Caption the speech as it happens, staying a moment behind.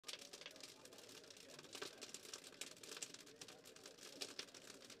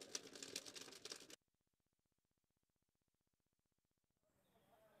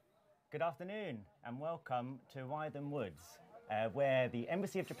Good afternoon and welcome to Wytham Woods, where the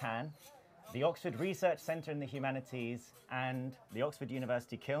Embassy of Japan, the Oxford Research Centre in the Humanities and the Oxford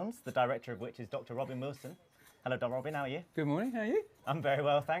University Kilns, the director of which is Dr. Robin Wilson. Hello, Dr. Robin, how are you? Good morning, how are you? I'm very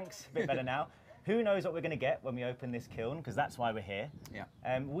well, thanks. A bit better now. Who knows what we're going to get when we open this kiln, because that's why we're here.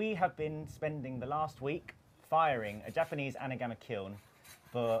 Yeah. We have been spending the last week firing a Japanese Anagama kiln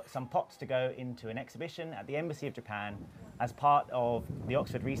for some pots to go into an exhibition at the Embassy of Japan as part of the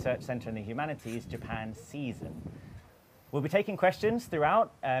Oxford Research Centre in the Humanities Japan season. We'll be taking questions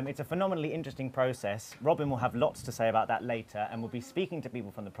throughout. It's a phenomenally interesting process. Robin will have lots to say about that later, and we'll be speaking to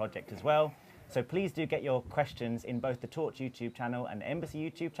people from the project as well. So please do get your questions in both the Torch YouTube channel and the Embassy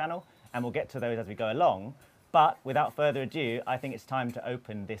YouTube channel, and we'll get to those as we go along. But without further ado, I think it's time to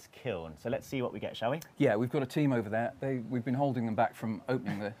open this kiln. So let's see what we get, shall we? Yeah, we've got a team over there. We've been holding them back from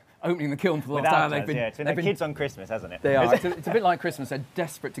opening the kiln for the last hour. It's been the kids on Christmas, hasn't it? They are. It's a bit like Christmas. They're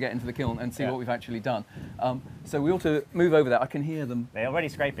desperate to get into the kiln and see what we've actually done. So we ought to move over there. I can hear them. They're already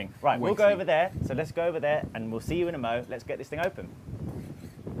scraping. Right, we'll go over there. So let's go over there and we'll see you in a mo. Let's get this thing open.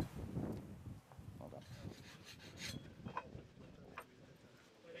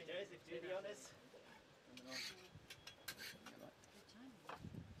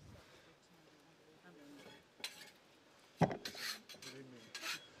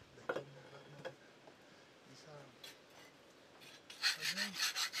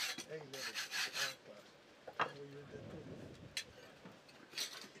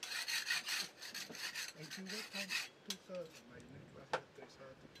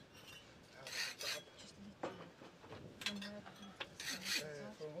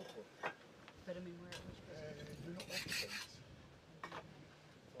 But I mean, where you're not occupants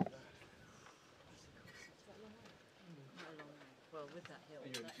for that. Not a long way. Well, with that hill.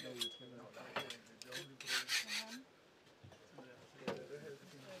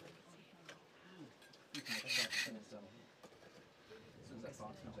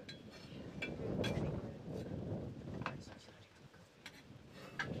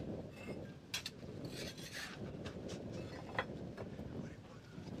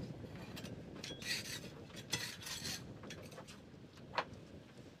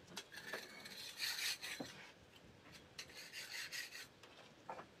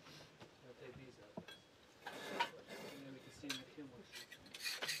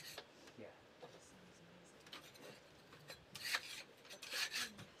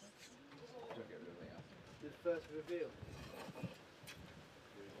 First reveal.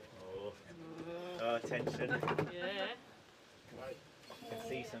 Oh, tension. Yeah. You can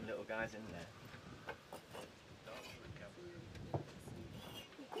see some little guys in there.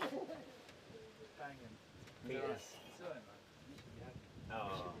 Peters.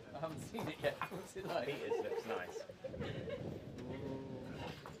 Oh, I haven't seen it yet. What's it like? Peters looks nice.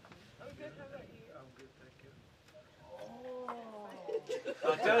 I'm good, how about you? I'm good, thank you.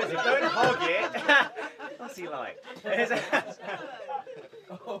 Oh, Josie, don't hog it. What's he like?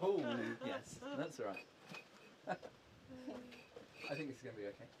 Oh, yes, that's all right. I think it's going to be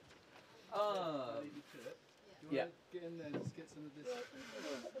okay. Yeah. Get in there, just get some of this.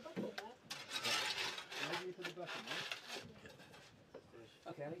 Maybe you put the button, right?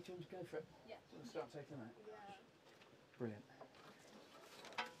 Okay, Ali, do you want to go for it? Yeah. We'll start taking that. Brilliant.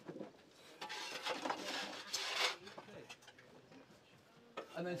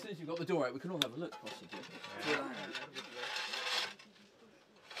 And then as soon as you've got the door out, we can all have a look, possibly. Yeah.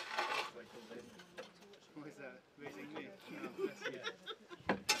 What is that? Raising me? No,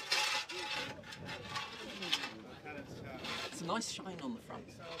 that's It's a nice shine on the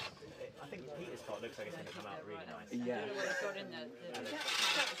front. I think Peter's part looks like it's going to come out really nice. Yeah. Got in there.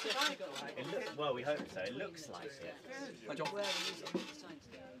 It looks, well, we hope so. It looks like it. Hi, John. Where we use it all the time to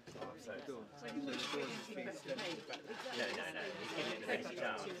go. Oh, so cool. So you want to No. He's giving it the basic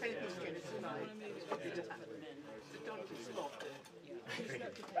chance.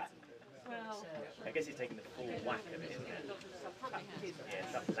 Well, I guess he's taking the full whack of it, isn't it? Yeah,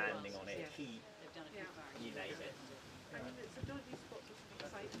 stuff landing on it, heat, they've done it before. you name it.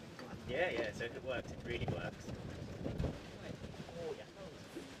 Yeah, so if it works, it really works. Oh, yeah.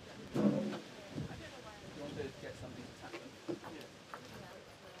 You want to get something to tap them?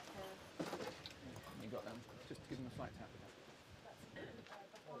 You got them. Just give them a slight tap.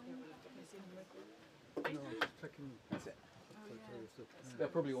 No, I'm just checking. That's it. They'll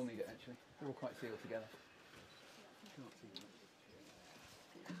probably all need it actually. They're all quite sealed together.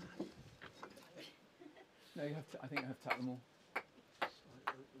 No, you have to. I think you have to tap them all.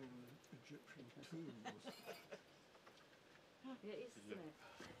 Egyptian tombs. Yeah, it is, isn't it?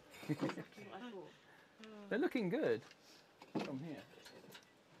 Exactly what I thought. They're looking good from here.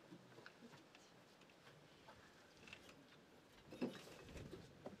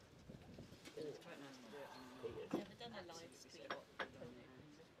 done a live stream.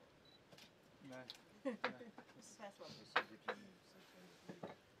 No. What's the first one?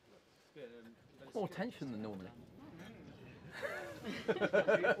 More tension than normally.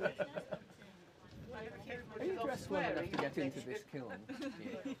 Are you dressed well enough to get into this kiln?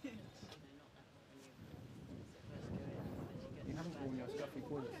 You haven't worn your stuffy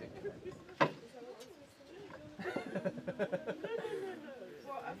toilet suit.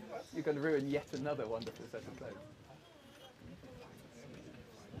 You're going to ruin yet another wonderful set of clothes.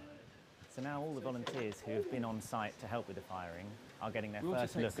 So now all the volunteers who have been on site to help with the firing are getting their We'll also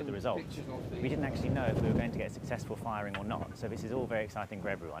first take look at some the results. pictures of the- We didn't actually know if we were going to get a successful firing or not, so this is all very exciting for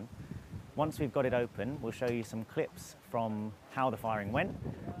everyone. Once we've got it open, we'll show you some clips from how the firing went.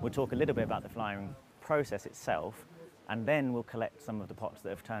 We'll talk a little bit about the firing process itself, and then we'll collect some of the pots that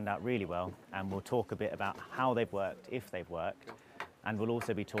have turned out really well, and we'll talk a bit about how they've worked, if they've worked, and we'll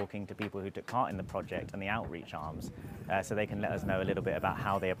also be talking to people who took part in the project and the outreach arms, so they can let us know a little bit about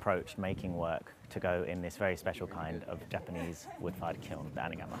how they approached making work to go in this very special kind of Japanese wood-fired kiln, the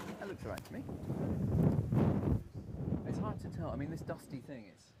Anagama. That looks all right to me. It's hard to tell. I mean, this dusty thing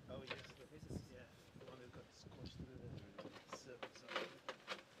is... Oh yes, this is the one that got squashed through the surface.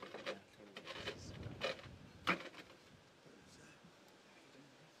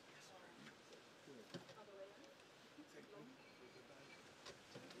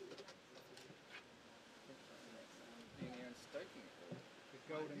 Being here and stoking it. The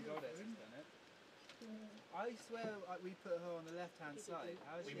golden goddess has done it. I swear we put her on the left-hand side.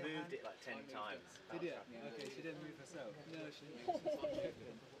 How is We she a moved hand? it like 10 times. Did you? Okay, she didn't move herself. No, she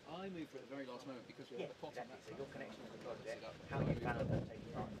didn't. I moved at the very last moment because we Yeah, had a pot exactly. on that So side. your connection to the project, Sit up. how you found them taking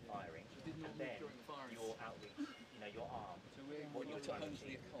part in the firing, did not and move then during the firing. your outreach, you know, your arm, So we're what you're to trying to home to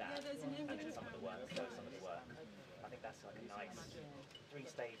the achieve with economy. that, and then some of the work, so some of the work. I think that's like a nice 3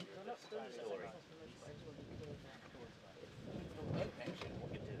 stages of the story. Connection,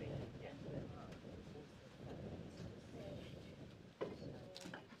 what you're doing. Yeah.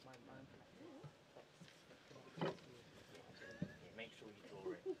 Yeah, make sure you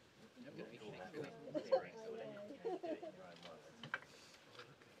draw it. Draw that clearing so that you can do it in your own words.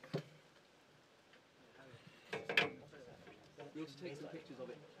 We'll just take some pictures of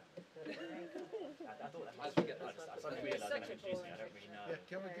it. I thought that As might we get I suddenly realised I'm introducing you, I don't really know. Yeah,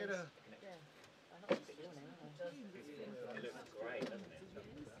 can we get a... It looks great, doesn't it?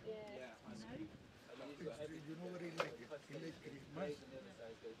 You know what he like? He likes Christmas.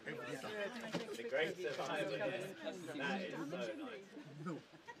 The great survivor. That is so nice. No,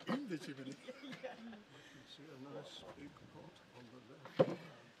 in the chimney. You see a nice big pot on the left.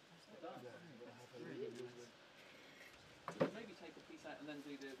 Maybe take a piece out and then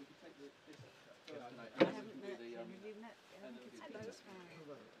do the. We could take this first tonight and then we can do the. And then we do the.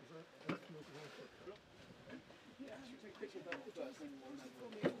 Yeah, should we take a picture of that first? Then we'll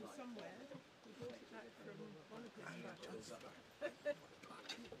somewhere. We brought it back from one of the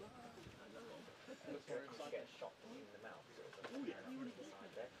Get a shot in the mouth. Can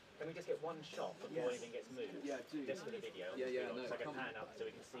we just get one shot before anything gets moved? Yeah, do. Just for the video. Yeah, yeah, no, So I can come. pan up so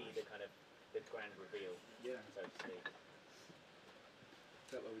we can see the kind of the grand reveal, Yeah. so to speak. Is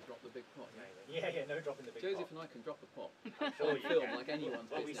that where we drop the big pot? Yeah, no dropping the big Joseph pot. and I can drop a pot. Sure On you film can. like anyone's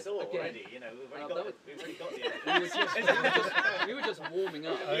Well, we business. saw Again, already, you know, we've already that got the we were just warming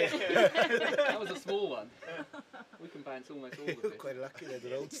up. That was a small one. We can bounce almost all of You're this. quite lucky that the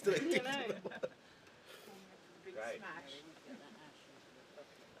road straight. Great.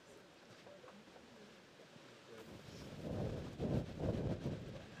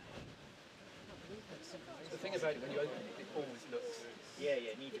 The thing about it, when you open it, it always looks Yeah,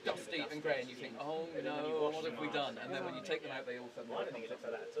 yeah, need to be dusty and grey, and you think, oh no, what have we done? And then when you take them out, they all suddenly. Well, I don't think it looks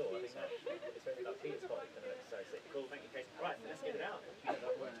like that at all. I think that it's very like Peter's spot. It's going to look so sick. Cool, thank you, Kate. Right, let's get it out.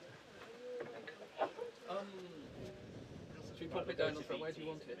 Should we pop it down on front? Where do you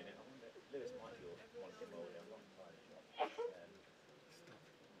want it? Lewis might be want it more than one time.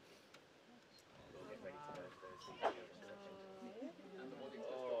 We'll get ready to go for those CGI sections. And the wadding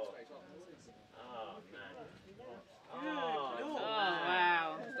Oh. straight on. Oh, man. Oh,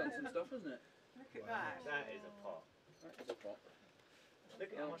 wow. It's done some stuff, hasn't it? Look at that. that is a pot. That is a pot.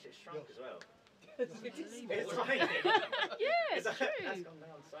 Look at how much it's shrunk as well. It's It's tiny. Yeah, it's That's true. gone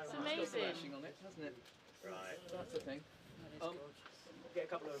down so It's much. amazing. Flashing on it, hasn't it? Right. That's the thing. Get a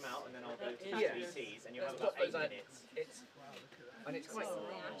couple of them out and then I'll go to the Yeah. VCs and you'll have Let's about pop 8 those out. minutes. And it's quite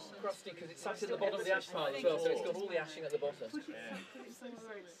crusty because it's sat in the bottom of the ash pile as well, so it's got all the ashing at the bottom. Yeah.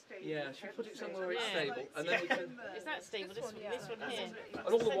 Yeah, should we put it somewhere where it's Yeah. stable? And then we can. Is that stable? This one here. And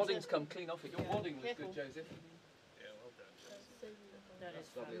all the waddings come clean off it. Your wadding was good, Joseph. Yeah, well done. That is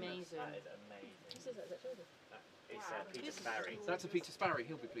Lovely, isn't it? amazing. That is amazing. This is like that, isn't it? It's Peter Sparry. So that's a Peter Sparry.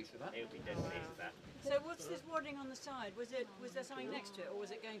 He'll be pleased with that. He'll be dead pleased with that. So what's this wadding on the side? Was there something next to it, or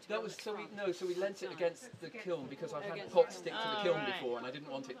was it going to? That be on was the so we front? so we lent it against the kiln because I've had Against pots the stick to the Oh, kiln right. before, and I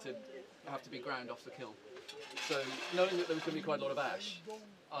didn't want it to have to be ground off the kiln. So knowing that there was going to be quite a lot of ash,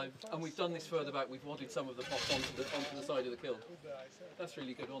 and we've done this further back. We've wadded some of the pots onto the side of the kiln. That's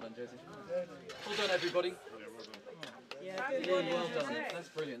really good. Well done, Josie. Well done, everybody. Yeah, Good, good. well done. That's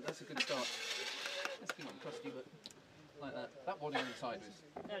brilliant. That's a good start. Let's keep on crusty, but like that. That wadding on the side was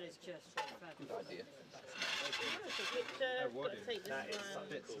That is just a fabulous. good idea. That's a picture. Gotta take That is this such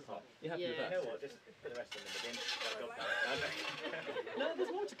a cool pot. You happy with Yeah. You that? know what? Just put the rest in the bin. No,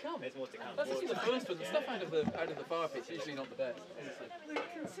 there's more to come. There's more to come. That's just the first one. The stuff out of the fire pit's usually not the best. Honestly. We're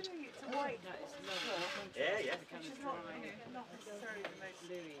considering it's a white, That is lovely. Yeah, yeah. which is not, not necessarily the most.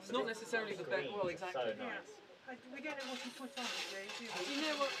 Louis. It's not necessarily the best. Well, exactly. So nice. We don't know what you put on it, do Do we? you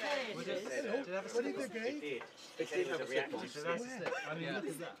know what colour it is? What did they It get? did. It did have a reaction. slip I mean, Yeah. look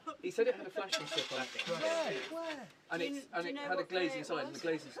at that. He said it had a flashing strip on it, Where? and Do you- it do you know had a what glaze colour it inside, and the was?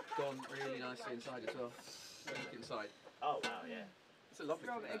 glaze has gone really nicely inside as well. Look inside. Oh wow, yeah. It's a lovely.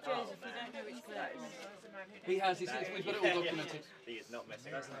 Robert, thing, that. Joseph, you don't know which colour it is. He has. We've got it all documented. He is not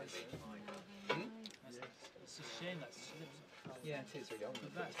messing around. It's a shame that slips. Yeah, it is really.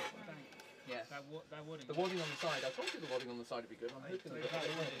 That's Yeah. that wadding. The wadding on the side. I told you the wadding on the side would be good. I'm hoping that.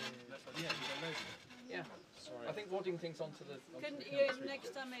 Yeah. I think wadding things onto the. Couldn't the you, kiln is really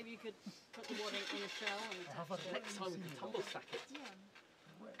next time maybe you could put the wadding in a shell and attach it? Next time we can tumble stack it.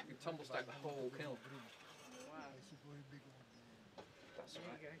 We can tumble stack the whole kiln. That's all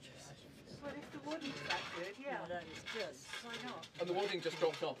right. Well, if the wadding's that good, Yeah, yeah, that is just. why not? And the wadding just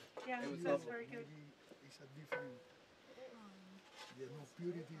dropped off. Yeah, It was that's lovely. very good. It's a different, the no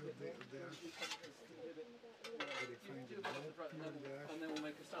purity of the ash. They find the more pure the ash. And then we'll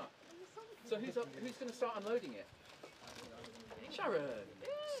make a start. So who's going to start unloading it? Sharon.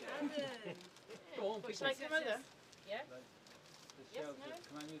 Go on, Looks people. like your mother. Yeah? The shelves, no?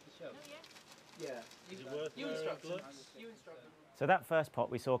 can I move the shelves? Yeah. You instruct them. You instruct them. So that first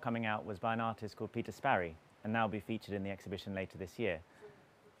pot we saw coming out was by an artist called Peter Sparry, and that will be featured in the exhibition later this year.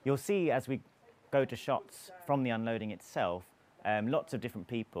 You'll see as we go to shots from the unloading itself, lots of different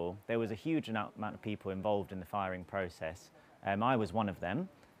people. There was a huge amount of people involved in the firing process. I was one of them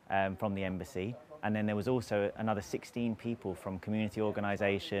from the embassy, and then there was also another 16 people from community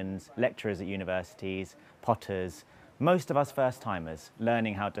organisations, lecturers at universities, potters, most of us first-timers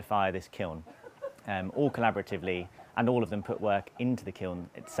learning how to fire this kiln, all collaboratively, and all of them put work into the kiln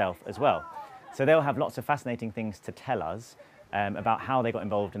itself as well. So they'll have lots of fascinating things to tell us about how they got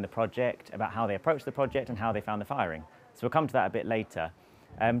involved in the project, about how they approached the project and how they found the firing. So we'll come to that a bit later.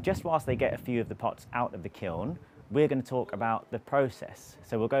 Just whilst they get a few of the pots out of the kiln, we're going to talk about the process.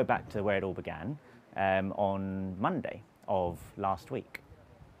 So we'll go back to where it all began on Monday of last week.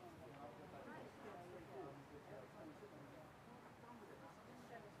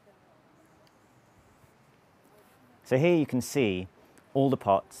 So here you can see all the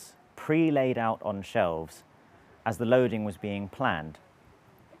pots pre-laid out on shelves as the loading was being planned.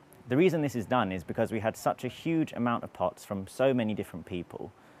 The reason this is done is because we had such a huge amount of pots from so many different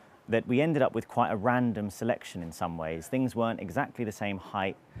people that we ended up with quite a random selection in some ways. Things weren't exactly the same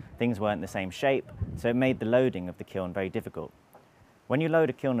height, things weren't the same shape, so it made the loading of the kiln very difficult. When you load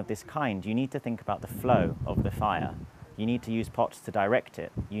a kiln of this kind, you need to think about the flow of the fire. You need to use pots to direct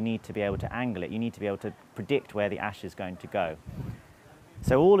it. You need to be able to angle it. You need to be able to predict where the ash is going to go.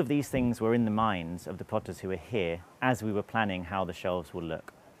 So all of these things were in the minds of the potters who were here as we were planning how the shelves will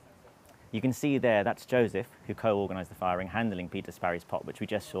look. You can see there, that's Joseph, who co-organised the firing, handling Peter Sparry's pot, which we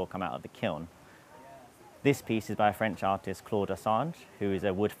just saw come out of the kiln. This piece is by a French artist, Claude Assange, who is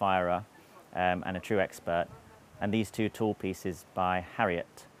a wood firer and a true expert. And these two tall pieces by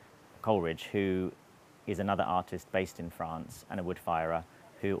Harriet Coleridge, who is another artist based in France and a wood firer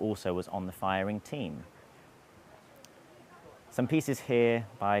who also was on the firing team. Some pieces here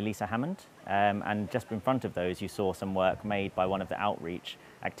by Lisa Hammond, and just in front of those you saw some work made by one of the outreach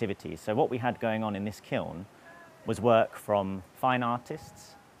activities. So what we had going on in this kiln was work from fine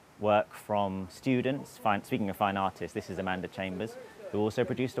artists, work from students. Speaking of fine artists, this is Amanda Chambers, who also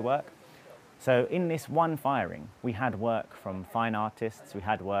produced a work. So in this one firing, we had work from fine artists, we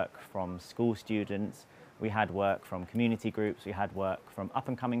had work from school students, we had work from community groups, we had work from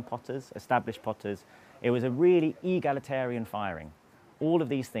up-and-coming potters, established potters. It was a really egalitarian firing. All of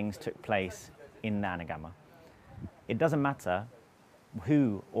these things took place in the Anagama. It doesn't matter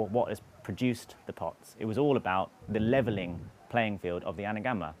who or what has produced the pots. It was all about the levelling playing field of the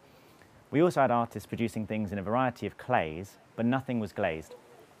Anagama. We also had artists producing things in a variety of clays, but nothing was glazed.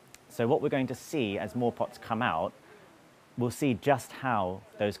 So what we're going to see as more pots come out, we'll see just how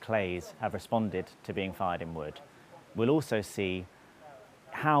those clays have responded to being fired in wood. We'll also see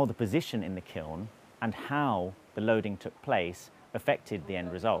how the position in the kiln and how the loading took place affected the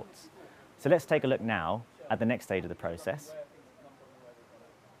end results. So let's take a look now at the next stage of the process.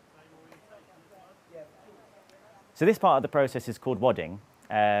 So this part of the process is called wadding,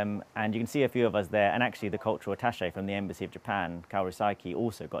 and you can see a few of us there, and actually the cultural attaché from the Embassy of Japan, Kaoru Saiki,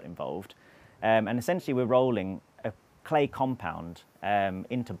 also got involved. And essentially we're rolling a clay compound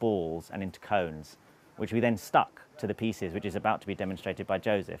into balls and into cones, which we then stuck to the pieces, which is about to be demonstrated by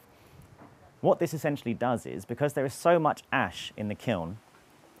Joseph. What this essentially does is, because there is so much ash in the kiln,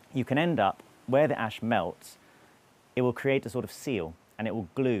 you can end up, where the ash melts, it will create a sort of seal, and it will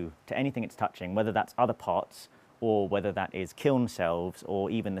glue to anything it's touching, whether that's other pots, or whether that is kiln shelves, or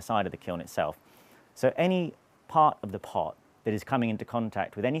even the side of the kiln itself. So any part of the pot that is coming into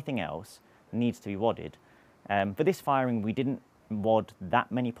contact with anything else needs to be wadded. For this firing, we didn't wad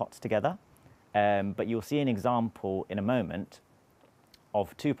that many pots together, but you'll see an example in a moment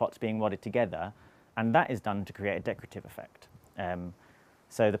of 2 pots being wadded together, and that is done to create a decorative effect.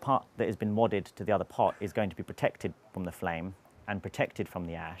 So the part that has been wadded to the other pot is going to be protected from the flame and protected from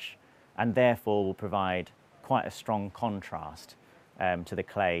the ash, and therefore will provide quite a strong contrast to the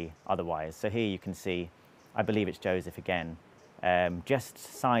clay otherwise. So here you can see, I believe it's Joseph again, just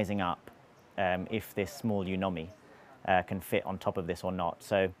sizing up if this small unomi can fit on top of this or not.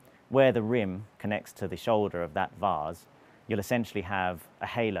 So where the rim connects to the shoulder of that vase, you'll essentially have a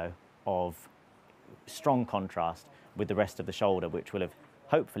halo of strong contrast with the rest of the shoulder, which will have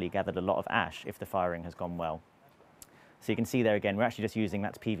hopefully gathered a lot of ash if the firing has gone well. So you can see there again, we're actually just using,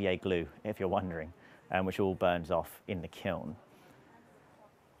 that's PVA glue, if you're wondering, which all burns off in the kiln.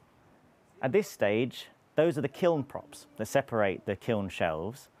 At this stage, those are the kiln props that separate the kiln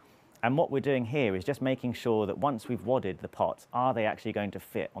shelves. And what we're doing here is just making sure that once we've wadded the pots, are they actually going to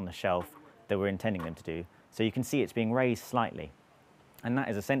fit on the shelf that we're intending them to do? So you can see it's being raised slightly. And that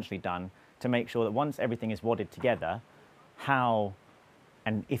is essentially done to make sure that once everything is wadded together, how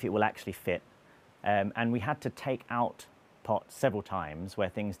and if it will actually fit. And we had to take out pots several times where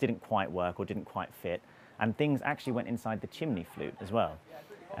things didn't quite work or didn't quite fit, and things actually went inside the chimney flute as well.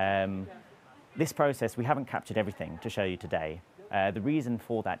 This process, we haven't captured everything to show you today. The reason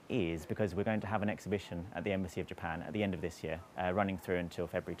for that is because we're going to have an exhibition at the Embassy of Japan at the end of this year, running through until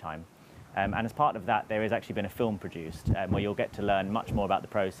February time. And as part of that, there has actually been a film produced where you'll get to learn much more about the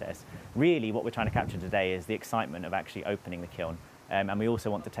process. Really, what we're trying to capture today is the excitement of actually opening the kiln. And we also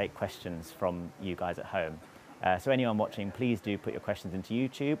want to take questions from you guys at home. So anyone watching, please do put your questions into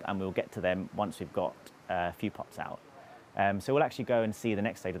YouTube, and we'll get to them once we've got a few pots out. So we'll actually go and see the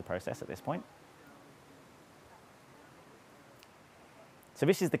next stage of the process at this point. So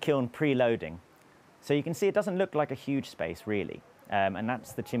this is the kiln pre-loading. So you can see it doesn't look like a huge space really. And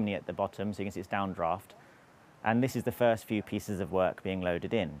that's the chimney at the bottom, so you can see it's downdraft. And this is the first few pieces of work being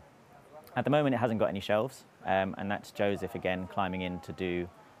loaded in. At the moment it hasn't got any shelves, and that's Joseph again climbing in to do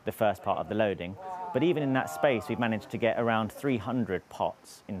the first part of the loading. But even in that space we've managed to get around 300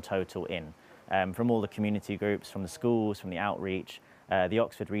 pots in total in, from all the community groups, from the schools, from the outreach. The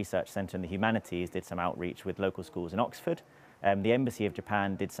Oxford Research Centre and the Humanities did some outreach with local schools in Oxford. The Embassy of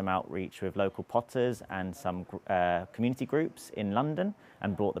Japan did some outreach with local potters and some community groups in London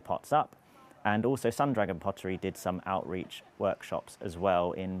and brought the pots up. And also Sundragon Pottery did some outreach workshops as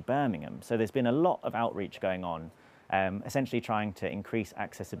well in Birmingham. So there's been a lot of outreach going on, essentially trying to increase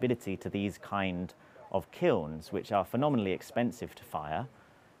accessibility to these kind of kilns, which are phenomenally expensive to fire,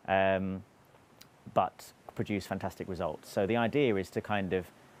 but produce fantastic results. So the idea is to kind of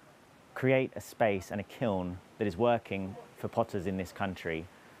create a space and a kiln that is working for potters in this country,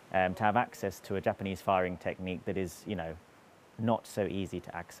 to have access to a Japanese firing technique that is, you know, not so easy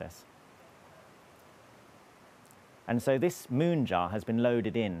to access. And so this moon jar has been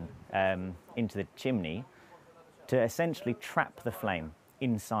loaded in into the chimney to essentially trap the flame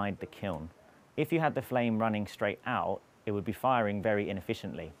inside the kiln. If you had the flame running straight out, it would be firing very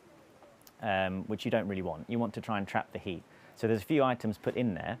inefficiently, which you don't really want. You want to try and trap the heat. So there's a few items put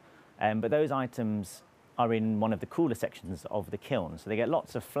in there, but those items are in one of the cooler sections of the kiln. So they get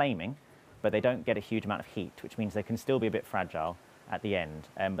lots of flaming, but they don't get a huge amount of heat, which means they can still be a bit fragile at the end,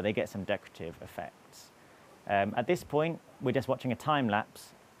 but they get some decorative effects. At this point, we're just watching a time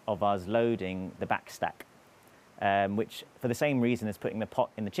lapse of us loading the back stack, which, for the same reason as putting the pot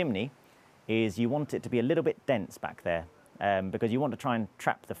in the chimney, is you want it to be a little bit dense back there, because you want to try and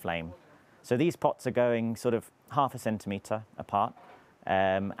trap the flame. So these pots are going sort of 0.5 centimetre apart,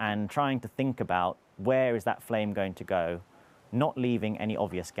 and trying to think about where is that flame going to go, not leaving any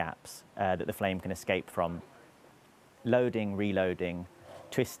obvious gaps that the flame can escape from. Loading, reloading,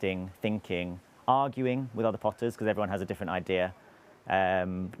 twisting, thinking, arguing with other potters because everyone has a different idea.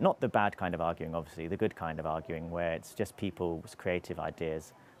 Not the bad kind of arguing, obviously, the good kind of arguing where it's just people's creative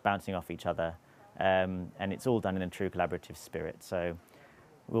ideas bouncing off each other, and it's all done in a true collaborative spirit. So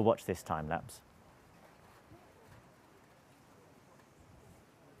we'll watch this time lapse.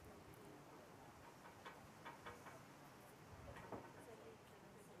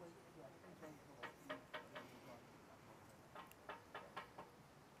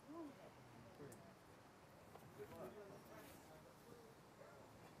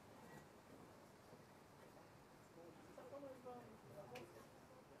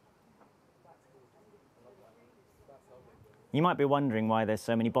 You might be wondering why there's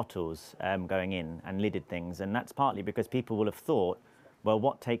so many bottles going in and lidded things, and that's partly because people will have thought, well,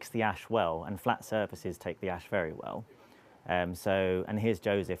 what takes the ash well? And flat surfaces take the ash very well. And here's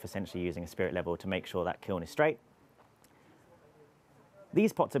Joseph essentially using a spirit level to make sure that kiln is straight.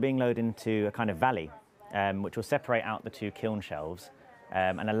 These pots are being loaded into a kind of valley, which will separate out the two kiln shelves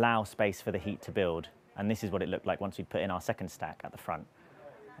and allow space for the heat to build. And this is what it looked like once we put in our second stack at the front.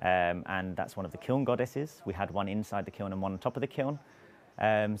 And that's one of the kiln goddesses. We had one inside the kiln and one on top of the kiln.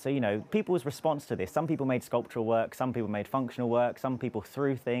 So, you know, people's response to this, some people made sculptural work, some people made functional work, some people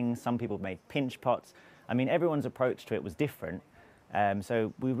threw things, some people made pinch pots. I mean, everyone's approach to it was different.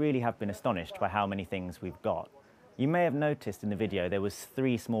 So we really have been astonished by how many things we've got. You may have noticed in the video there was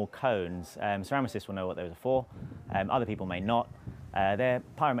 3 small cones. Ceramicists will know what those are for. Other people may not. They're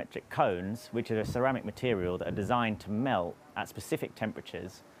pyrometric cones, which are a ceramic material that are designed to melt at specific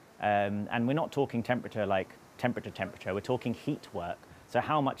temperatures. And we're not talking temperature like temperature, we're talking heat work. So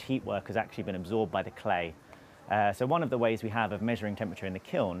how much heat work has actually been absorbed by the clay. So one of the ways we have of measuring temperature in the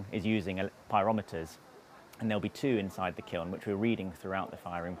kiln is using pyrometers. And there'll be 2 inside the kiln, which we're reading throughout the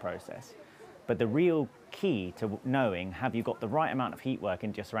firing process. But the real key to knowing have you got the right amount of heat work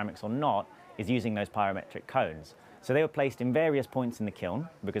into your ceramics or not is using those pyrometric cones. So they were placed in various points in the kiln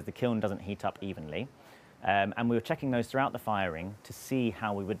because the kiln doesn't heat up evenly. And we were checking those throughout the firing to see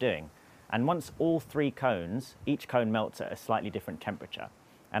how we were doing. And once all 3 cones, each cone melts at a slightly different temperature.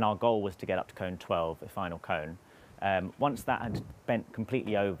 And our goal was to get up to cone 12, the final cone. Once that had bent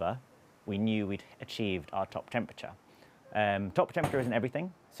completely over, we knew we'd achieved our top temperature. Top temperature isn't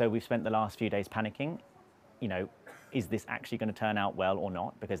everything. So we've spent the last few days panicking. You know, is this actually going to turn out well or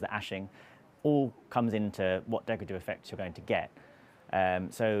not? Because the ashing all comes into what decorative effects you're going to get.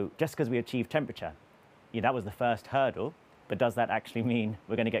 So just because we achieved temperature, yeah, that was the first hurdle, but does that actually mean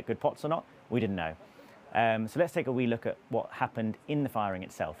we're going to get good pots or not? We didn't know. So let's take a wee look at what happened in the firing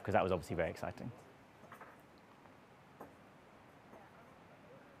itself, because that was obviously very exciting.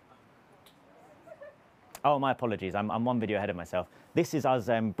 Oh, my apologies, I'm one video ahead of myself. This is us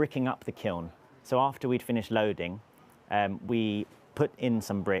bricking up the kiln. So after we'd finished loading, we put in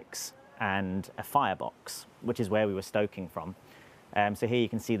some bricks and a firebox, which is where we were stoking from. So here you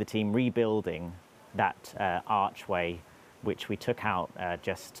can see the team rebuilding that archway, which we took out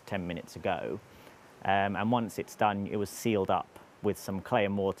just 10 minutes ago. And once it's done, it was sealed up with some clay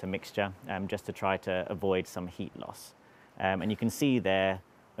and mortar mixture, just to try to avoid some heat loss. And you can see there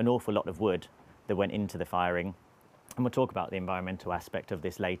an awful lot of wood that went into the firing. And we'll talk about the environmental aspect of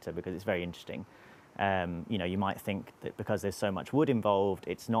this later because it's very interesting. You know, you might think that because there's so much wood involved,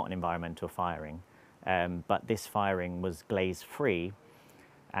 it's not an environmental firing. But this firing was glaze free,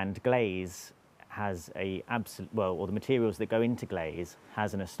 and glaze has a or the materials that go into glaze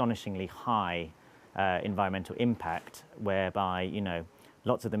has an astonishingly high environmental impact, whereby, you know,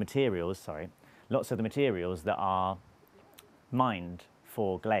 lots of the materials that are mined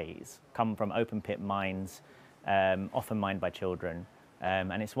for glaze come from open pit mines, often mined by children.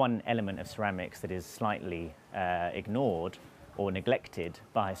 And it's one element of ceramics that is slightly ignored or neglected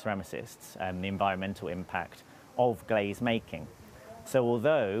by ceramicists, the environmental impact of glaze making. So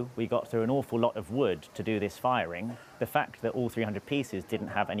although we got through an awful lot of wood to do this firing, the fact that all 300 pieces didn't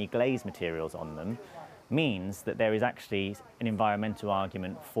have any glaze materials on them means that there is actually an environmental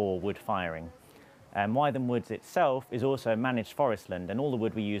argument for wood firing. Wytham Woods itself is also managed forestland, and all the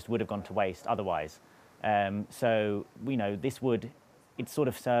wood we used would have gone to waste otherwise. So, you know, this wood, it's sort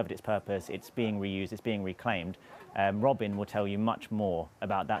of served its purpose, it's being reused, it's being reclaimed. Robin will tell you much more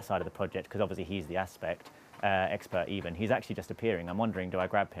about that side of the project, because obviously he's the expert even. He's actually just appearing. I'm wondering, do I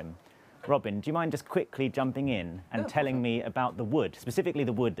grab him? Robin, do you mind just quickly jumping in and telling me about the wood, specifically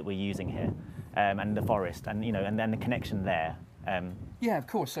the wood that we're using here, and the forest, and, you know, and then the connection there? Yeah, of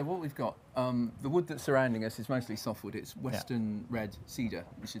course. So what we've got, the wood that's surrounding us is mostly softwood. It's Western red cedar,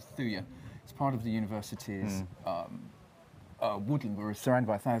 which is thuya. It's part of the university's woodland. We're surrounded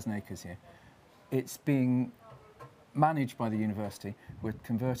by 1,000 acres here. It's being managed by the university. We're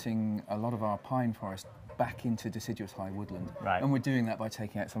converting a lot of our pine forest back into deciduous high woodland. Right. And we're doing that by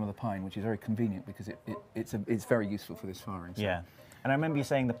taking out some of the pine, which is very convenient because it's very useful for this firing. So. Yeah. And I remember you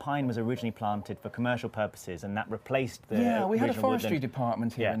saying the pine was originally planted for commercial purposes, and that replaced the Yeah, we had a original forestry woodland.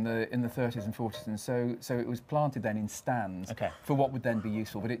 department here Yeah. in the 30s and 40s, and so it was planted then in stands for what would then be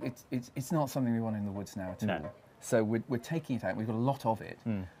useful. But it's not something we want in the woods now at all. So we're taking it out. We've got a lot of it,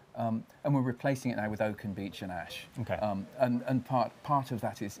 and we're replacing it now with oak and beech and ash. Okay. And part of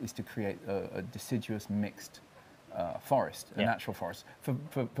that is to create a deciduous mixed forest, a natural forest,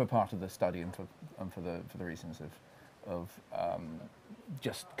 for part of the study and for the reasons of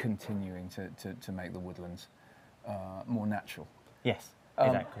just continuing to make the woodlands more natural. Yes,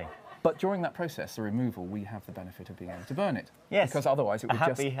 exactly. But during that process, the removal, we have the benefit of being able to burn it. Yes. Because otherwise it would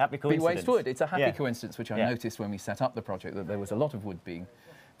happy be coincidence. waste wood. It's a happy Yeah. coincidence, which I noticed when we set up the project, that there was a lot of wood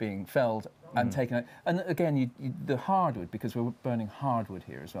being felled and taken out. And again, the hardwood, because we're burning hardwood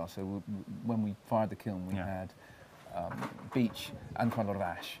here as well. So when we fired the kiln, we had beech and quite a lot of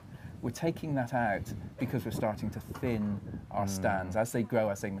ash. We're taking that out because we're starting to thin our stands. As they grow,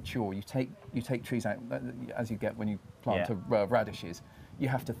 as they mature, you take trees out, as you get when you plant radishes, you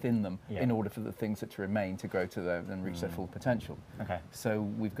have to thin them in order for the things that to remain to grow to and reach their full potential. Okay. So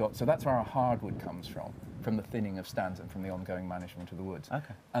that's where our hardwood comes from the thinning of stands and from the ongoing management of the woods.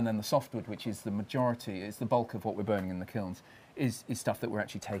 Okay. And then the softwood, which is the majority, is the bulk of what we're burning in the kilns, is stuff that we're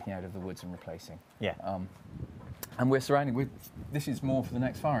actually taking out of the woods and replacing. Yeah. And we're surrounding with, this is more for the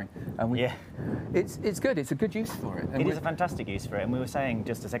next firing. And it's good, it's a good use for it. And It is a fantastic use for it. And we were saying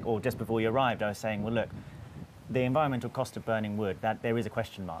just just before you arrived, I was saying, well, look, the environmental cost of burning wood, that there is a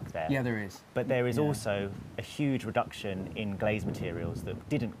question mark there. Yeah, there is. But there is also a huge reduction in glaze materials that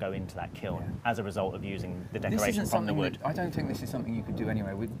didn't go into that kiln as a result of using the decoration from the wood. I don't think this is something you could do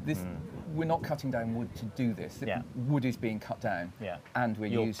anyway. We're not cutting down wood to do this. Wood is being cut down, and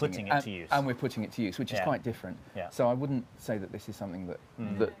You're putting it to use. And we're putting it to use, which is quite different. So I wouldn't say that this is something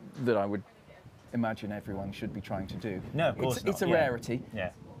that I would imagine everyone should be trying to do. No, of course It's a not. rarity. Yeah.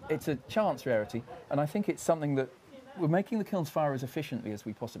 It's a chance rarity, and I think it's something that we're making the kilns fire as efficiently as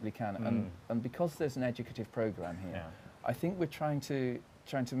we possibly can, and because there's an educative program here, I think we're trying to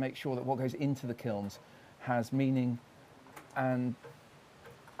make sure that what goes into the kilns has meaning and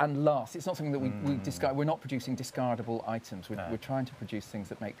lasts. It's not something that we discard. We're not producing discardable items. We're trying to produce things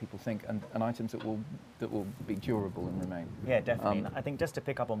that make people think, and items that will be durable and remain. Yeah, definitely. I think just to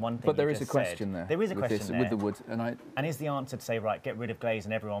pick up on one thing, but there you is a just question said, there. There is a question there with the wood, and is the answer to say, right, get rid of glaze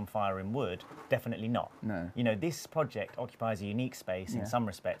and everyone fire in wood? Definitely not. No. You know, this project occupies a unique space in some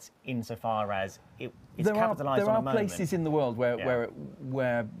respects, insofar as it's there capitalised on a moment. There are places in the world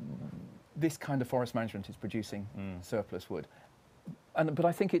where this kind of forest management is producing surplus wood. But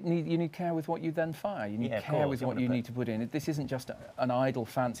I think you need care with what you then fire. You need care with what you need to put in. This isn't just an idle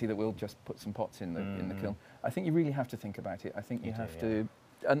fancy that we'll just put some pots in the kiln. I think you really have to think about it. I think you have to,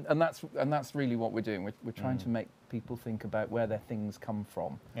 and that's really what we're doing. We're trying to make people think about where their things come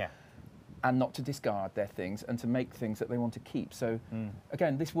from. Yeah. And not to discard their things, and to make things that they want to keep. So,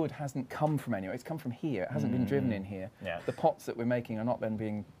 again, this wood hasn't come from anywhere. It's come from here. It hasn't been driven in here. Yeah. The pots that we're making are not then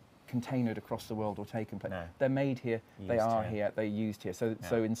being containered across the world or taken. No. They're made here. They are here. They're used here. So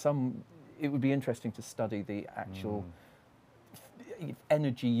in some, it would be interesting to study the actual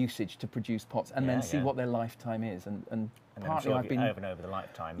energy usage to produce pots, and then see what their lifetime is. And partly I've been over and over the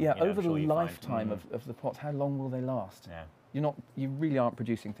lifetime. Yeah, you know, over I'm sure the you lifetime find, of the pots, how long will they last? Yeah. You really aren't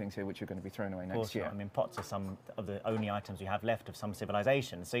producing things here which are going to be thrown away next year. I mean, pots are some of the only items we have left of some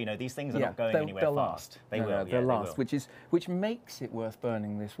civilizations. So, you know, these things are not going anywhere they'll fast. Last. They will. They'll last, which makes it worth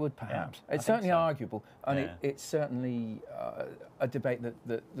burning this wood, perhaps. Yeah, it's certainly so. Arguable, and it's certainly a debate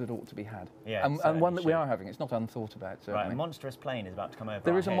that ought to be had. Yeah, and one that we are having. It's not unthought about, certainly. Right, a monstrous plane is about to come over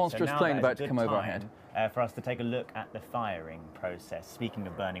There our is a head. monstrous so plane about to come over our head. For us to take a look at the firing process, speaking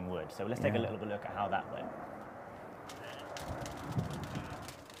of burning wood. So let's take a little bit look at how that went.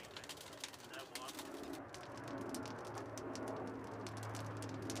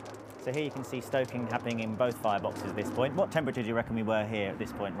 So here you can see stoking happening in both fireboxes at this point. What temperature do you reckon we were here at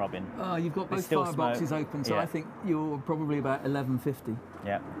this point, Robin? You've got both still fireboxes smoke. open, so I think you're probably about 1150.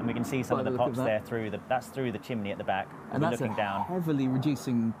 Yeah, and we can see some of the pots there that's through the chimney at the back. And that's looking down. Heavily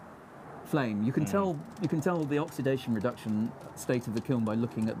reducing flame. You can tell the oxidation reduction state of the kiln by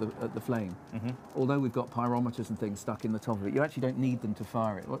looking at the flame. Although we've got pyrometers and things stuck in the top of it, you actually don't need them to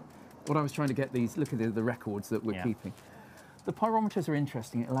fire it. What I was trying to get look at the records that we're keeping. The pyrometers are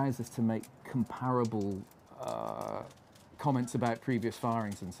interesting. It allows us to make comparable comments about previous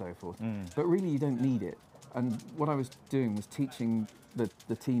firings and so forth. But really, you don't need it. And what I was doing was teaching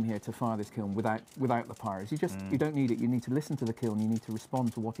the team here to fire this kiln without the pyros. You don't need it. You need to listen to the kiln. You need to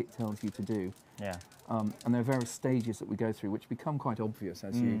respond to what it tells you to do. Yeah. And there are various stages that we go through, which become quite obvious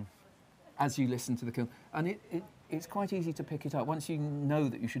as you listen to the kiln. And it's quite easy to pick it up once you know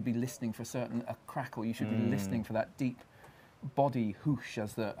that you should be listening for a crackle. You should be listening for that deep body whoosh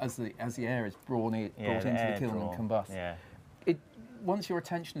as the air is brought into the kiln and combust. Yeah. Once your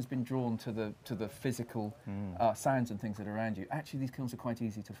attention has been drawn to the physical sounds and things that are around you, actually these kilns are quite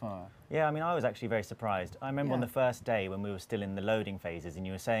easy to fire. Yeah, I mean, I was actually very surprised. I remember on the first day when we were still in the loading phases and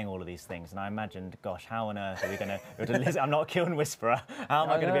you were saying all of these things, and I imagined, gosh, how on earth are we going to listen? I'm not a kiln whisperer. How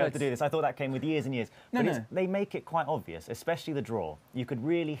am I going to be able to do this? I thought that came with years and years. But they make it quite obvious, especially the draw. You could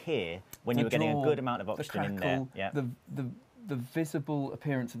really hear when you were getting a good amount of oxygen in there. Yeah. The visible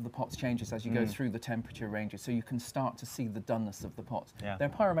appearance of the pots changes as you go through the temperature ranges, so you can start to see the doneness of the pots. Yeah.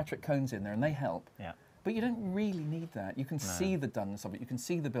 There are pyrometric cones in there, and they help. Yeah. But you don't really need that. You can see the doneness of it. You can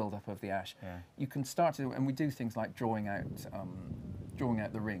see the build-up of the ash. Yeah. You can start to, and we do things like drawing out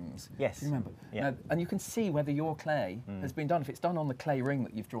the rings. Yes. Do you remember? Yeah. Now, and you can see whether your clay has been done. If it's done on the clay ring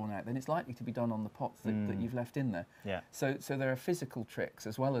that you've drawn out, then it's likely to be done on the pots that you've left in there. Yeah. So there are physical tricks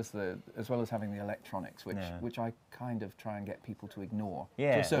as well as having the electronics, which I kind of try and get people to ignore.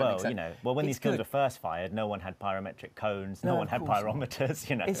 Yeah. To a certain Well, extent. when these kilns were first fired, no one had pyrometric cones. No one had pyrometers.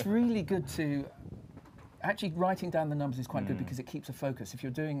 It's really good to. Actually, writing down the numbers is quite good because it keeps a focus. If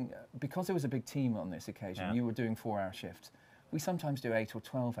you're doing, because there was a big team on this occasion, you were doing 4-hour shifts. We sometimes do 8 or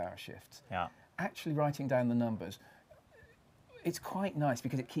 12-hour shifts. Yeah. Actually, writing down the numbers, it's quite nice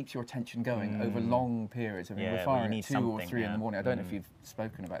because it keeps your attention going over long periods. I mean, we're firing at 2 or 3 in the morning. I don't know if you've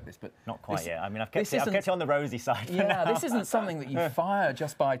spoken about this, but not quite yet. I mean, I've kept it on the rosy side. For now. This isn't something that you fire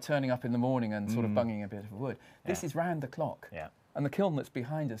just by turning up in the morning and sort of bunging a bit of wood. This is round the clock. Yeah. And the kiln that's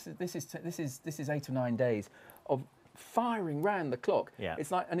behind us, this is 8 or 9 days of firing round the clock. Yeah. It's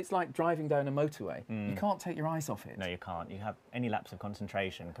like driving down a motorway. You can't take your eyes off it. No, you can't. You have any lapse of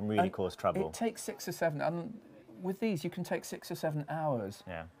concentration can really cause trouble. It takes 6 or 7, and with these you can take 6 or 7 hours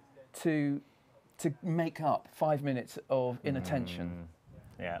to make up 5 minutes of inattention.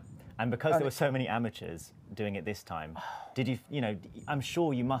 Yeah. And because there were so many amateurs doing it this time, did you I'm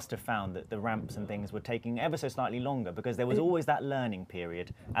sure you must have found that the ramps and things were taking ever so slightly longer because there was always that learning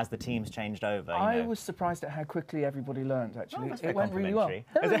period as the teams changed over. I was surprised at how quickly everybody learned, actually. That's it went really well.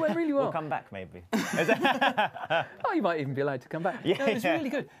 No, it went really well. We'll come back, maybe. Oh, you might even be allowed to come back. Yeah, no, it's really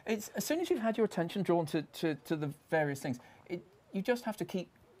good. It's, as soon as you've had your attention drawn to the various things, you just have to keep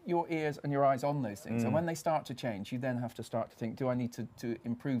your ears and your eyes on those things. And when they start to change, you then have to start to think, do I need to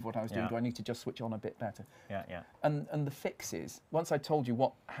improve what I was doing? Do I need to just switch on a bit better? Yeah, yeah. And the fixes, once I told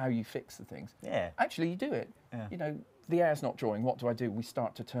you how you fix the things, actually you do it. Yeah. The air's not drawing, what do I do? We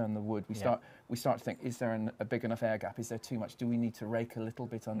start to turn the wood. We start to think, is there a big enough air gap? Is there too much? Do we need to rake a little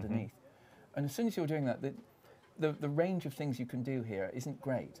bit underneath? And as soon as you're doing that, the range of things you can do here isn't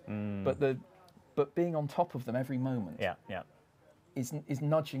great. But being on top of them every moment is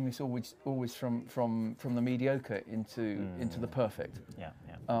nudging this always from the mediocre into the perfect. Yeah,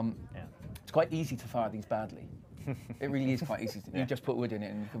 yeah. It's quite easy to fire these badly. It really is quite easy. You just put wood in it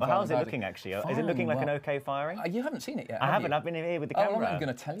and you can fire how's them it badly. looking actually? Is it looking like an okay firing? You haven't seen it yet. I have haven't. you? I've been here with the camera. I'm not even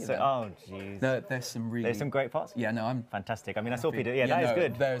going to tell you that. Oh, jeez. No, there's some great pots? Yeah, no, I'm fantastic. I mean, I saw Peter. Yeah, that is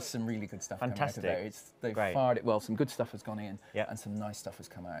good. There's some really good stuff Fantastic. coming out of there. They've fired it well. Some good stuff has gone in, Yeah. and some nice stuff has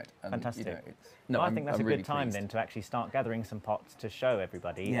come out. And, Fantastic. I think that's I'm a really good time pleased. then to actually start gathering some pots to show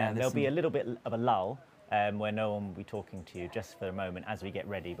everybody. Yeah, There'll be a little bit of a lull where no one will be talking to you just for a moment as we get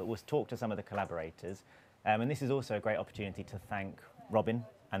ready, but we'll talk to some of the collaborators. And this is also a great opportunity to thank Robin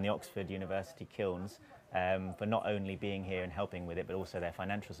and the Oxford University Kilns for not only being here and helping with it, but also their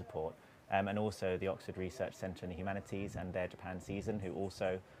financial support. And also the Oxford Research Centre in the Humanities and their Japan season, who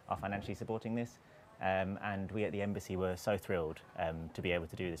also are financially supporting this. And we at the Embassy were so thrilled to be able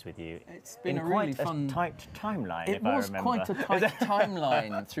to do this with you. It's been in a really quite fun, tight timeline, It if I was remember. quite a tight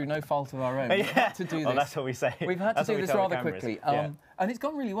timeline through no fault of our own. We've had to do this. Well, that's what we say. We've had to That's what do we this tell the rather cameras. quickly, Yeah. and it's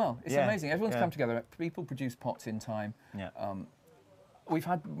gone really well. It's Yeah. amazing. Everyone's Yeah. come together. People produce pots in time. Yeah. We've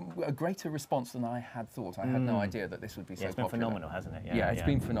had a greater response than I had thought. I had no idea that this would be so It's been popular. phenomenal, hasn't it? Yeah, it's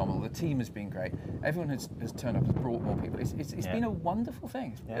been phenomenal. The team has been great. Everyone has turned up, has brought more people. It's been a wonderful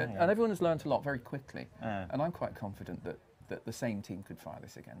thing. Yeah, And yeah. everyone has learned a lot very quickly. Yeah. And I'm quite confident that that the same team could fire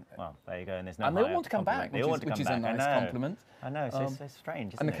this again. Well, there you go, and there's no. And they all higher want to come back, compliment. They all want to which come is a back. nice I know. compliment. I know, so it's so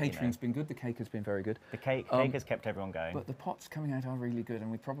strange, isn't And it? the you know? catering's been good. The cake has been very good. The cake has kept everyone going. But the pots coming out are really good, and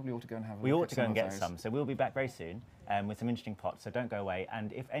we probably ought to go and have a We look ought at to go and some of get those. some. So we'll be back very soon with some interesting pots. So don't go away.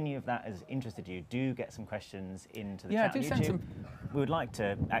 And if any of that has interested you, do get some questions into the chat on do send YouTube. some. We would like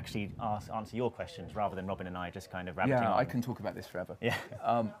to actually answer your questions rather than Robin and I just kind of rabbiting on. Yeah, I can talk about this forever. Yeah.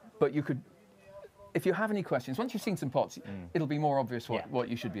 But you could, if you have any questions, once you've seen some pots, it'll be more obvious what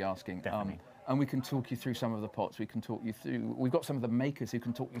you should be asking. Definitely. And we can talk you through some of the pots. We can talk you through. We've got some of the makers who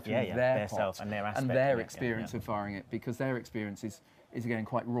can talk you through their pots and their aspect and their of it, experience of firing it, because their experience is again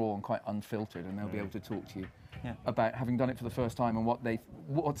quite raw and quite unfiltered, and they'll be able to talk to you about having done it for the first time and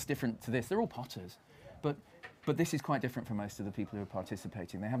what's different to this. They're all potters, but this is quite different for most of the people who are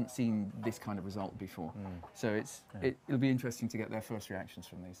participating. They haven't seen this kind of result before, so it'll be interesting to get their first reactions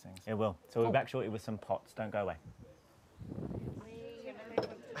from these things. It will. So we'll be back shortly with some pots. Don't go away.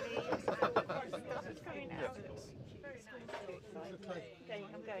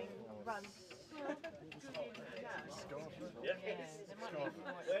 I'm going, run.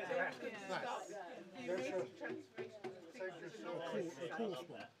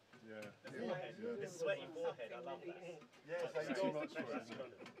 The sweaty forehead, I love that. Yes, I do.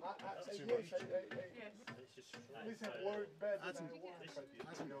 Listen, word bad. Hasn't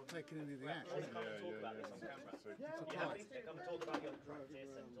taken any of the action. Come and talk about this on camera. Come and talk about your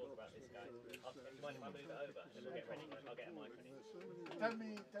practice and talk about this, guys. Do you mind if I move it over? And we'll get ready. I'll get a mic ready. Tell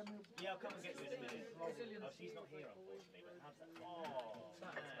me. Yeah, I'll come and get you in a minute. Oh, she's not here, unfortunately. But how's that? Oh,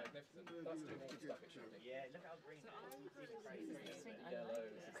 That's magnificent. That's doing all the stuff it should do. yeah, look how green that is. It's even crazy. Yellow,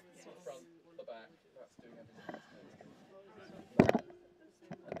 the front, the back, that's doing everything.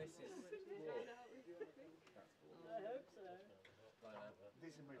 And this is raw. That's cool. I hope so. Like that.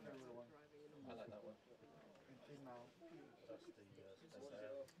 This is my favorite one. I like that one. Until now.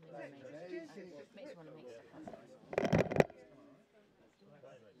 Makes one mix.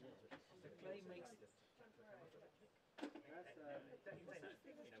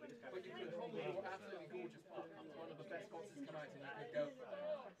 But you could hold your absolutely gorgeous pot. One of the best pots that's come out, and you could go.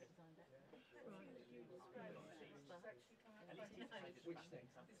 Which thing?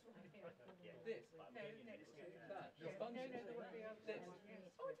 This? That? The sponge? This?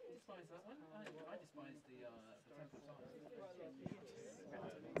 Oh, I didn't despise that one. I despise the temple tiles.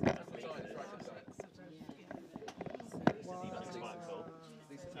 That's the sign, it's right inside. That's quite cool.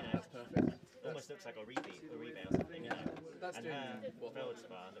 That's perfect. Almost looks like a rebate or something, you know. That's And doing what?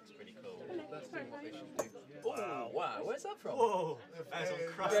 feldspar looks pretty cool. That's doing what they should do. Oh, wow. Where's that from? Whoa, that's some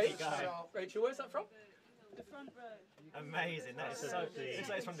crusty guy. Rachel, where's that from? The front row. Amazing, that is so, looks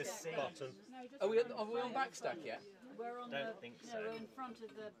like it's from the sea. Are we on backstack yet? We're on Don't think so. No, we're in front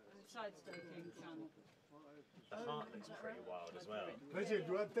of the side staking channel. The heart looks pretty wild as well. Rachel,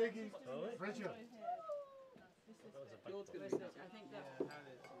 you are taking. Rachel. I think that's...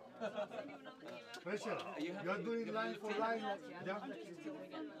 Rachel, you are doing line for line. Yeah.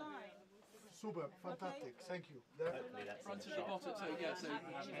 Super, fantastic. Thank you. Hopefully that's Front in of the the shot. bottom, so yeah, so...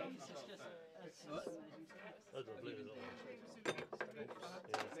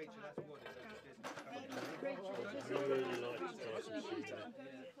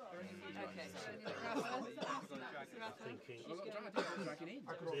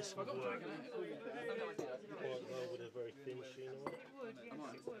 This would work quite well with a very thin sheen on it.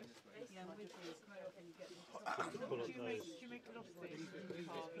 Just to pull up those.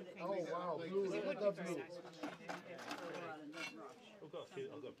 Oh wow, blue. Look at that blue. I've got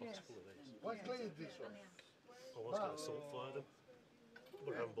a box full of these. What clay is this one? I was going to salt fire them,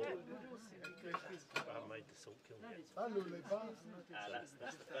 but I haven't bought them. I haven't made the salt kiln yet. Hello, les pas.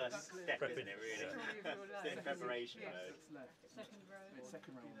 That's the first step, isn't it, really? It's in preparation mode. Second row. It's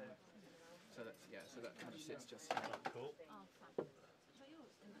second row. So that's, yeah, so that kind of sits just here. Cool.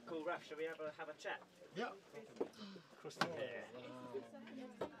 Cool, Raf, shall we have a chat? Yeah. Crusty hair.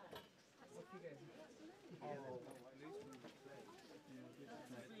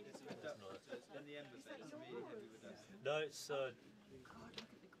 No, it's Look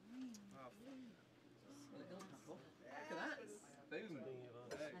at that. Boom.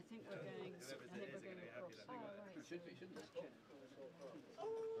 I think we're going across. It should be, shouldn't it?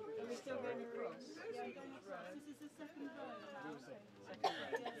 Are we still going across? Yeah, we're going across. This is the second row now. I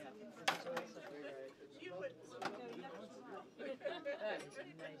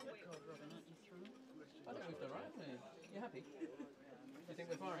think we've done right, haven't we? You happy? You think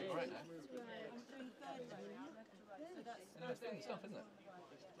we're firing all right now? And it's doing stuff, isn't it?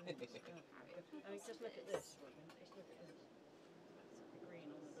 I mean, just look at this. Just look at this. The green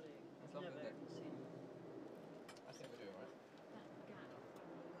on the blue. That's lovely, isn't it? Never seen. I think we're doing all right.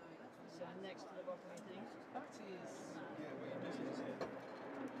 sign next to the bottom, I think. That is. Yeah, where your business is.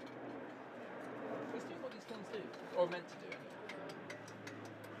 It's doing what these kilns do, or meant to do.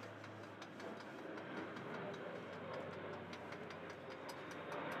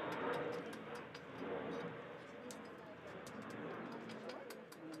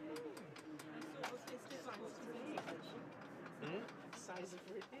 Size of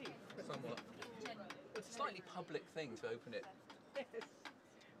relief. Somewhat. It's a slightly public thing to open it.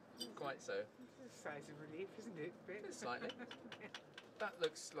 Quite so. Size of relief, isn't it? Bit? Slightly. That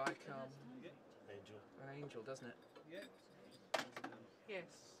looks like Angel. an angel, doesn't it? Yeah.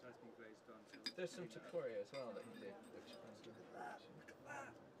 Yes. That's been glazed on. So There's some Pottery as well that he did, which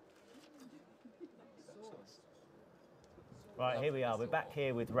Right, here we are. We're back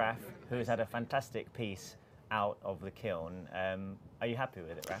here with Raf, who has had a fantastic piece out of the kiln. Are you happy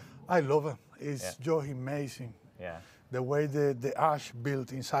with it, Raf? I love it. It's just amazing. Yeah. The way the ash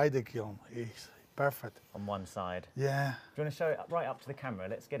built inside the kiln is perfect. On one side. Yeah. Do you want to show it right up to the camera?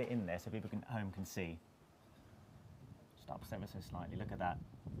 Let's get it in there so people at home can see. Just up ever so slightly. Look at that.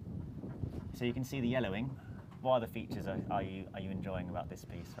 So you can see the yellowing. What other features are you enjoying about this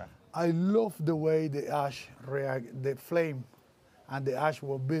piece, Raf? I love the way the ash the flame and the ash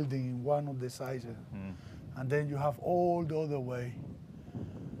were building in one of the sizes. And then you have all the other way.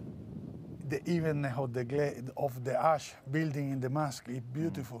 The evenness of the ash building in the mask is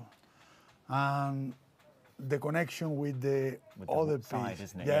beautiful. And the connection with the other side, piece.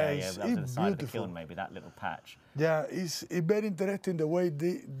 isn't it? Yeah, Yeah, it's that was the side of the beautiful. kiln, maybe that little patch. Yeah, it's very interesting the way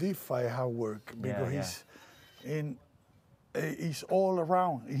this fire has worked because it's all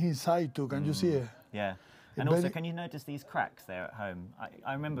around inside too. Can you see it? Yeah. And also, can you notice these cracks there at home?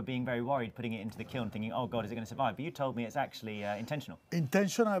 I remember being very worried putting it into the kiln, thinking, "Oh God, is it going to survive?" But you told me it's actually intentional.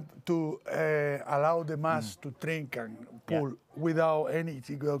 Intentional to allow the mass to shrink and pull without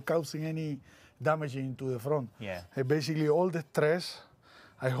causing any damage into the front. Yeah. Basically, all the stress,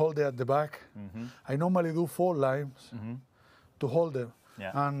 I hold it at the back. I normally do 4 lines to hold it.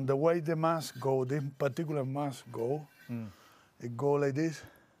 Yeah. And the way the mask go, this particular mask go, it go like this.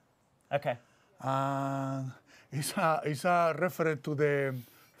 Okay. And it's a reference to the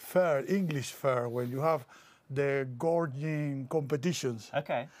fair, English fair, when you have the gorging competitions.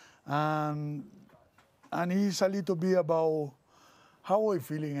 Okay. And it's a little bit about how I'm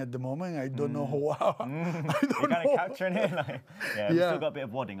feeling at the moment. I don't know how. I don't You're kind know. of capturing it. Like, we've still got a bit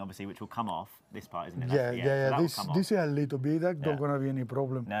of wadding, obviously, which will come off. This part, isn't it? Yeah. So This is a little bit. That's not gonna be any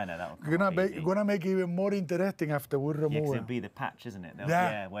problem. No, that will come off easy. Gonna make it even more interesting after we remove Yeah, 'cause it. it'll be the patch, isn't it?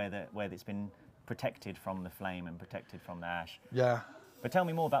 Where it's been protected from the flame and protected from the ash. Yeah. But tell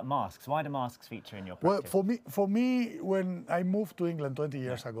me more about masks. Why do masks feature in your practice? Well, for me, when I moved to England 20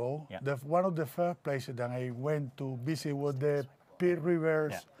 years ago, one of the first places that I went to visit was the Pitt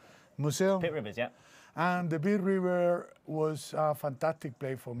Rivers Museum. Pitt Rivers, yeah. And the Pitt River was a fantastic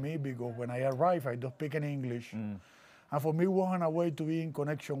place for me because when I arrived, I don't speak any English. And for me, it was a way to be in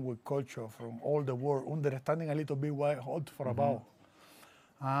connection with culture from all the world, understanding a little bit what for about.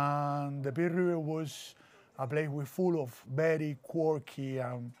 And the Pitt River was a place full of very quirky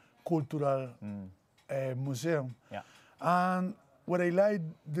and cultural museum. Yeah. And what I liked,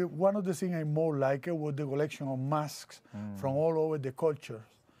 one of the things I more liked was the collection of masks from all over the cultures.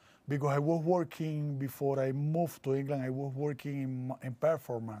 Because I was working, before I moved to England, I was working in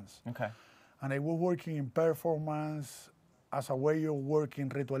performance. Okay. And I was working in performance as a way of working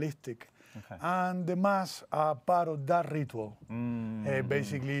ritualistic. Okay. And the masks are part of that ritual.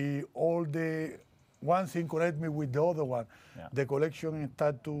 Basically, one thing connect me with the other one. Yeah. The collection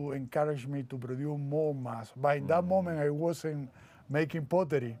started to encourage me to produce more masks. But in that moment, I wasn't making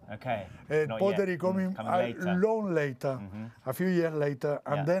pottery. Okay. Pottery coming later. long later, a few years later.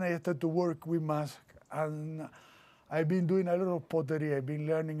 And then I started to work with masks. And I've been doing a lot of pottery. I've been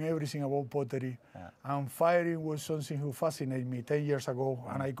learning everything about pottery. Yeah. And firing was something who fascinated me 10 years ago.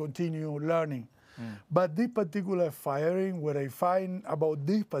 And I continue learning. But this particular firing, what I find about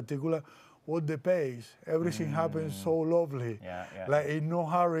this particular was the pace. Everything happened so lovely. Yeah. Like in no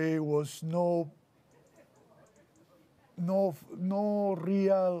hurry, was no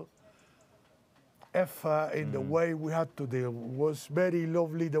real effort in the way we had to do. It was very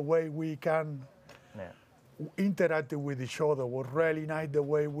lovely the way we can interact with each other. Was really nice the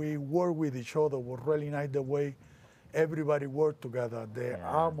way we work with each other. Was really nice the way everybody worked together. The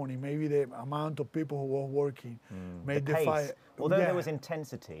harmony, maybe the amount of people who were working, made the pace. fire. Although there was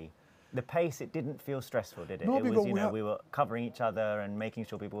intensity, the pace, it didn't feel stressful, did it? No, it because was, we were covering each other and making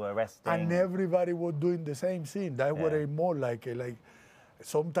sure people were resting. And everybody was doing the same thing. That's what I more like it. Like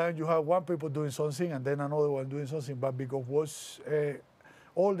sometimes you have one people doing something and then another one doing something, but because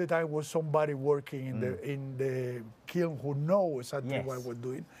all the time was somebody working in the kiln who know exactly what we're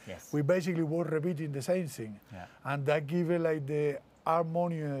doing. Yes. We basically were repeating the same thing, and that gave it like the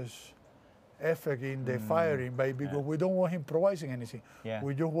harmonious effect in the firing, because we don't want improvising anything.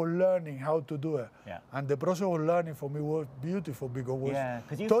 We just were learning how to do it, and the process of learning for me was beautiful because it was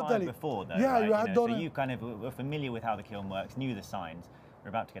because you totally fired before, though. Yeah, right? you had done so it. you kind of were familiar with how the kiln works, knew the signs. We're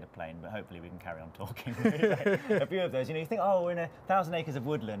about to get a plane, but hopefully we can carry on talking. A few of those, you think, oh, we're in 1,000 acres of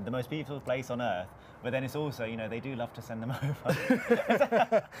woodland, the most beautiful place on earth. But then it's also, they do love to send them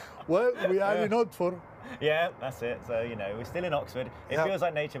over. Well, we are in Oxford. Yeah, that's it. So, we're still in Oxford. It feels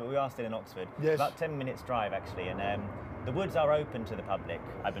like nature, but we are still in Oxford. Yes. About 10 minutes drive, actually. And the woods are open to the public,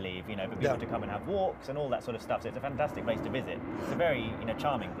 I believe, for people to come and have walks and all that sort of stuff. So it's a fantastic place to visit. It's a very,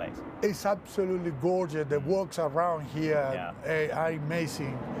 charming place. It's absolutely gorgeous. The walks around here are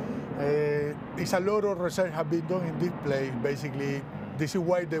amazing. It's a lot of research have been done in this place. Basically, this is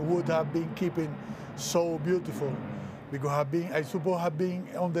why the wood have been keeping so beautiful, because I suppose have been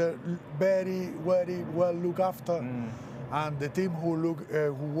on the very, very well looked after. And the team who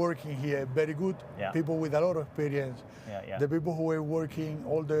working here very good. People with a lot of experience. The people who are working,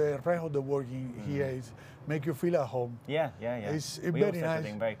 all the rest of the working here is make you feel at home. We It's very all settled nice.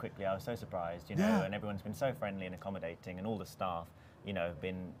 in very quickly. I was so surprised, and everyone's been so friendly and accommodating, and all the staff, have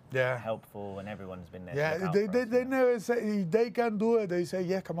been helpful, and everyone's been there. To look out for us, they never say if they can do it. They say,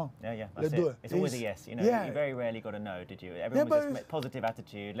 yeah, come on. Let's do it. It's always a yes. You very rarely got a no, did you? Everyone was just positive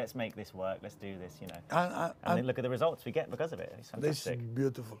attitude. Let's make this work. Let's do this. And then look at the results we get because of it. It's fantastic. This is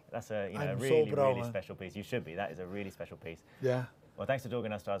beautiful. That's a I'm really so proud, really special piece. You should be. That is a really special piece. Yeah. Well, thanks for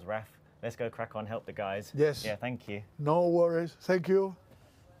talking us to us, Raf. Let's go crack on, help the guys. Yes. Yeah, thank you. No worries. Thank you.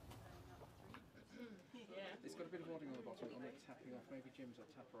 It's got a bit of wadding on the bottom. It'll need tapping off. Maybe Jim's will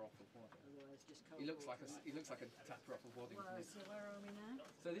tap her off of wadding. He looks like a tapper off of wadding. So where are we now?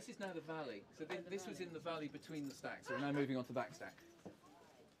 So this is now the valley. So this was in the valley between the stacks. So we're now moving on to the back stack.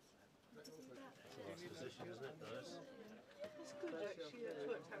 It's a nice position, isn't it? Nice. It's good actually. That's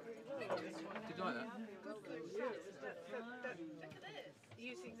worked out really well. This one. Did you like that? Good.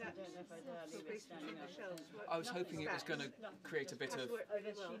 Using that space between the shelves. I was hoping it was going to create a bit of.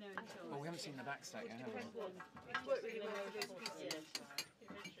 Well, we haven't seen the back stack yet, have we? It's worked really well for those pieces.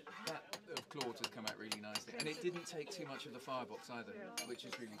 That of Claude has come out really nicely, and it didn't take too much of the firebox either, which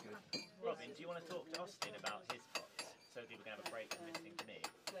is really good. Robin, do you want to talk to Austin about his pots so people can have a break from listening to me?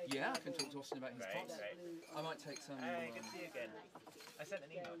 Yeah, I can talk to Austin about his pots. Great. I might take some. Hey, good to see you again. I sent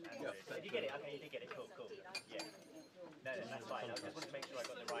an email to Andrew. Did you get it? Okay, you did get it. Cool. Yeah. No, that's fine. I just wanted to make sure I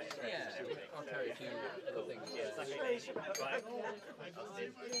got the right address and everything. I'll carry a few other things. Yeah, it's like right. Austin,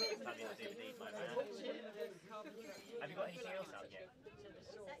 having to do with these, my man. Have you got anything else out yet?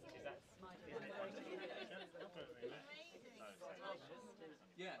 Is that?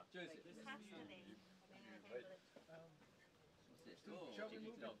 Yeah, Joseph.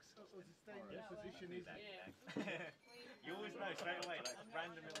 Dogs. You always know straight away, like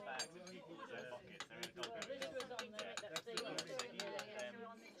random little bags of people's pockets. They're in a dog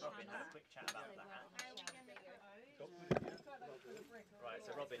Robin, have a quick chat about the hat. Right,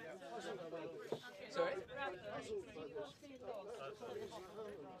 so Robin. Sorry? We've got a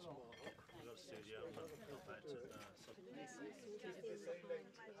studio and help out at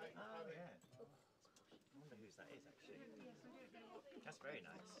Oh yeah. I wonder whose that is actually. That's very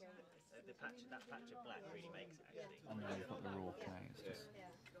nice. That patch of black really makes it actually. And then you've got the raw clay. It's just...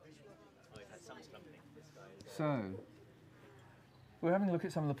 Oh, we've had some stumping this guy. So, we're having a look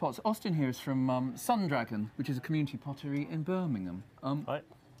at some of the pots. Austin here is from Sundragon, which is a community pottery in Birmingham. Right.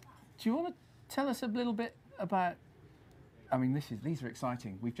 Do you want to tell us a little bit about? I mean, these are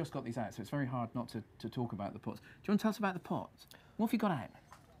exciting. We've just got these out, so it's very hard not to talk about the pots. Do you want to tell us about the pots? What have you got out?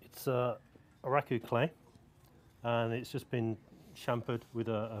 It's a raku clay, and it's just been chamfered with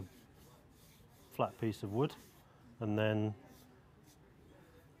a flat piece of wood, and then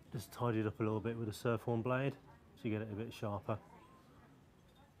just tidied up a little bit with a surfhorn blade to get it a bit sharper,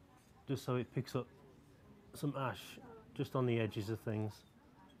 just so it picks up some ash just on the edges of things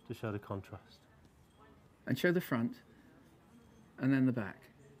to show the contrast. And show the front, and then the back.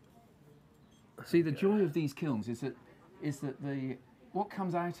 See, the joy of these kilns is that what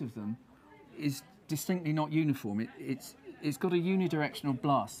comes out of them is distinctly not uniform. It's got a unidirectional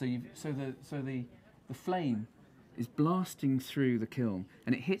blast, so the flame is blasting through the kiln,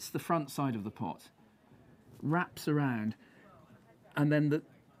 and it hits the front side of the pot, wraps around, and then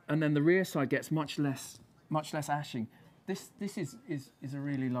the rear side gets much less ashing. This is a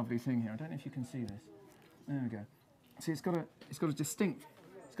really lovely thing here. I don't know if you can see this. There we go. See, it's got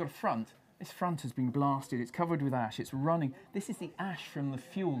a front, This front has been blasted, it's covered with ash, it's running. This is the ash from the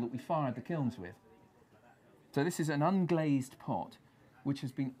fuel that we fired the kilns with. So this is an unglazed pot which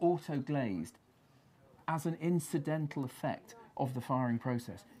has been auto-glazed as an incidental effect of the firing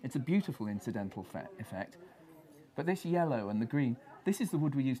process. It's a beautiful incidental effect, but this yellow and the green, this is the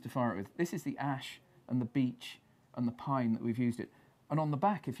wood we used to fire it with. This is the ash and the beech and the pine that we've used it. And on the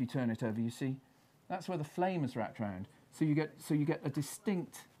back, if you turn it over, you see, that's where the flame is wrapped around. So you get a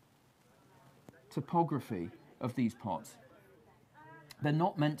distinct topography of these pots. They're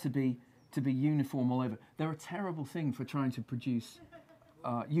not meant to be uniform all over. They're a terrible thing for trying to produce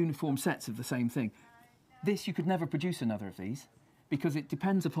uniform sets of the same thing. This, you could never produce another of these because it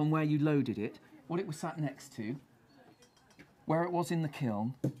depends upon where you loaded it, what it was sat next to, where it was in the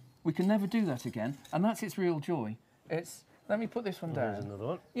kiln. We can never do that again, and that's its real joy. Let me put this one down. There's another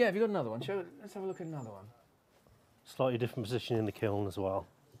one. Yeah, have you got another one? Let's have a look at another one. Slightly different position in the kiln as well.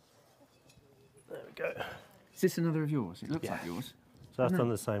 There we go. Is this another of yours? It looks like yours. So that's done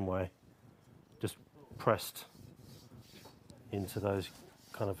the same way. Just pressed into those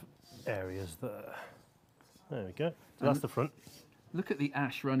kind of areas there. There we go. So that's the front. Look at the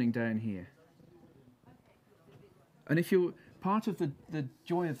ash running down here. And if you're part of the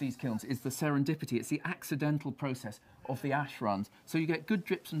joy of these kilns is the serendipity. It's the accidental process of the ash runs. So you get good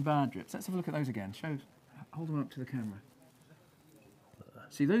drips and bad drips. Let's have a look at those again. Hold them up to the camera.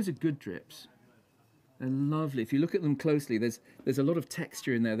 See, those are good drips. They're lovely. If you look at them closely, there's a lot of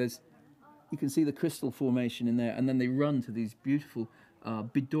texture in there. You can see the crystal formation in there, and then they run to these beautiful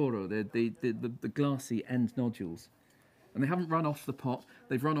bidoro, the glassy end nodules. And they haven't run off the pot,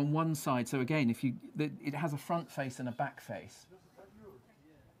 they've run on one side. So again, it has a front face and a back face.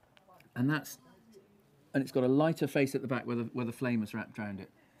 And it's got a lighter face at the back where the flame is wrapped around it.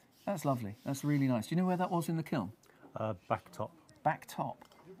 That's lovely, that's really nice. Do you know where that was in the kiln? Back top. Back top.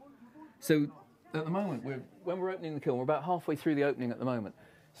 So at the moment, when we're opening the kiln, we're about halfway through the opening at the moment.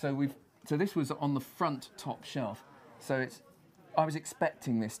 So this was on the front top shelf. So I was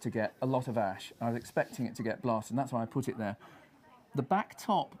expecting this to get a lot of ash. I was expecting it to get blasted, and that's why I put it there. The back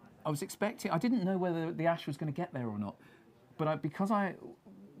top, I didn't know whether the ash was going to get there or not. But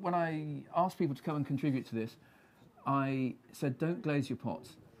when I asked people to come and contribute to this, I said, don't glaze your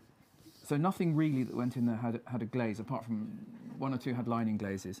pots. So nothing really that went in there had a glaze, apart from one or two had lining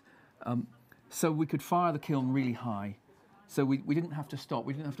glazes. So we could fire the kiln really high. So we didn't have to stop.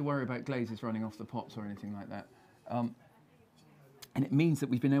 We didn't have to worry about glazes running off the pots or anything like that. And it means that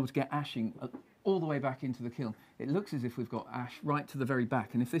we've been able to get ashing all the way back into the kiln. It looks as if we've got ash right to the very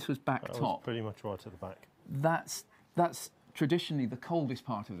back. And if this was back top... was pretty much right at the back. That's traditionally the coldest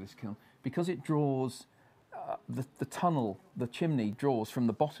part of this kiln. Because it draws... the tunnel, the chimney draws from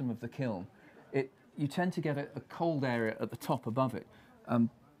the bottom of the kiln. You tend to get a cold area at the top above it.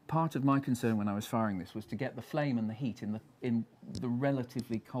 Part of my concern when I was firing this was to get the flame and the heat in the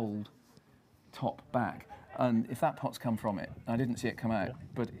relatively cold top back. And if that pot's come from it, I didn't see it come out,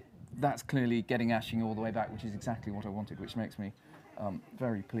 but that's clearly getting ashing all the way back, which is exactly what I wanted, which makes me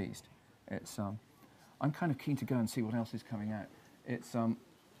very pleased. I'm kind of keen to go and see what else is coming out. It's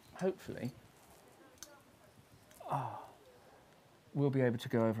hopefully we'll be able to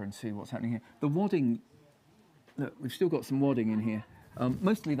go over and see what's happening here. The wadding, look, we've still got some wadding in here.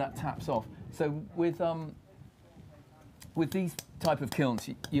 Mostly that taps off. So with these type of kilns,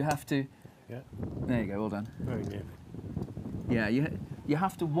 you have to. Yeah. There you go. Well done. Very new. Yeah, you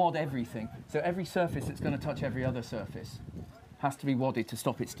have to wad everything. So every surface that's going to touch every other surface has to be wadded to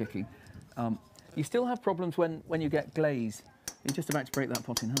stop it sticking. You still have problems when you get glaze. You're just about to break that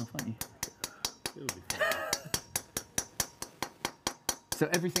pot in half, aren't you? It'll be fine. So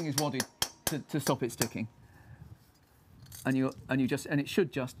everything is wadded to stop it sticking. And it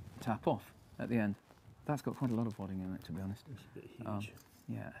should just tap off at the end. That's got quite a lot of wadding in it, to be honest. It's a bit huge.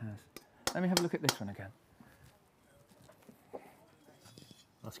 Yeah, it has. Let me have a look at this one again.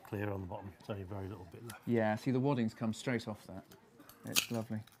 That's clear on the bottom. It's only a very little bit left. Yeah, see the waddings come straight off that. It's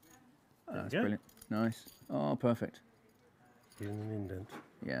lovely. That's brilliant. Nice. Oh, perfect. Even an indent.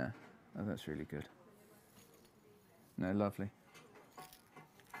 Yeah, that's really good. No, lovely.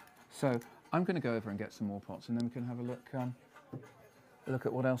 So I'm going to go over and get some more pots, and then we can have a look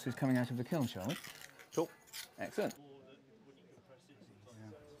at what else is coming out of the kiln, shall we? Cool. Excellent.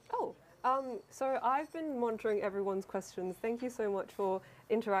 So I've been monitoring everyone's questions. Thank you so much for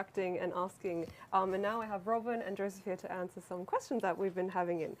interacting and asking. And now I have Robin and Joseph here to answer some questions that we've been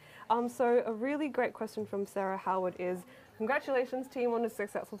having in. So a really great question from Sarah Howard is, congratulations team on a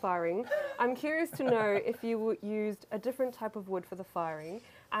successful firing. I'm curious to know if you used a different type of wood for the firing,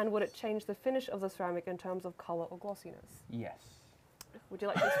 and would it change the finish of the ceramic in terms of colour or glossiness? Yes. Would you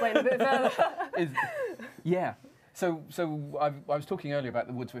like to explain a bit further? Yeah. So I was talking earlier about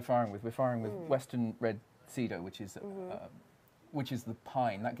the woods we're firing with. We're firing with Western red cedar, which is the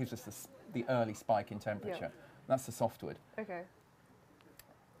pine. That gives us the early spike in temperature. Yeah. That's the softwood. Okay.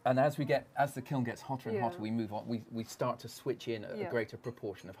 And as the kiln gets hotter and hotter, we move on. We start to switch in a greater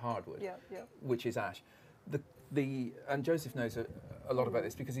proportion of hardwood, which is ash. And Joseph knows a lot about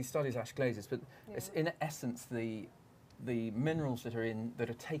this because he studies ash glazes. But it's in essence the minerals that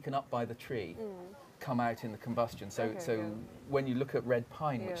are taken up by the tree come out in the combustion. So when you look at red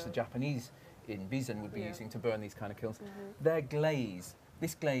pine, which the Japanese in Bizen would be using to burn these kind of kilns, their glaze,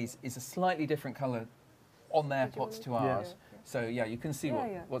 this glaze is a slightly different colour on their pots to ours. So yeah, you can see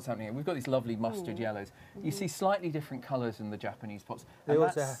what's happening here. We've got these lovely mustard yellows. You see slightly different colours in the Japanese pots. And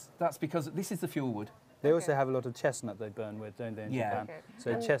that's because this is the fuel wood. They also have a lot of chestnut they burn with, don't they, in Japan?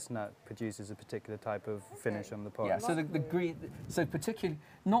 So chestnut produces a particular type of finish on the pot. Yeah, so the green, so particularly,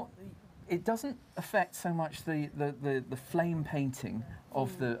 it doesn't affect so much the flame painting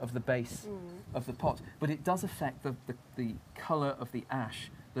of the base of the pot, but it does affect the colour of the ash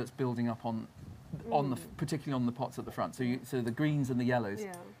that's building up particularly on the pots at the front. So the greens and the yellows,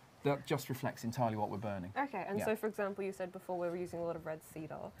 that just reflects entirely what we're burning. Okay, and so for example, you said before we were using a lot of red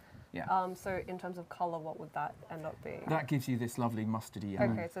cedar. Yeah. So in terms of colour, what would that end up being? That gives you this lovely mustardy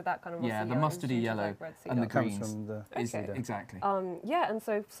yellow. Okay, so that kind of the mustardy yellow like red cedar. and the greens comes from the exactly. Yeah, and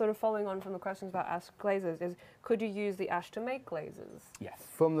so sort of following on from the questions about ash glazes, could you use the ash to make glazes? Yes.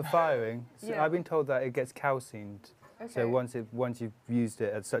 From the firing, I've been told that it gets calcined. Okay. So once you've used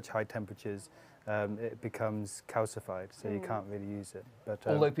it at such high temperatures, it becomes calcified, so you can't really use it. But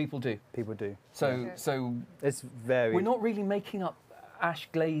although people do. People do. So it's very. We're not really making up ash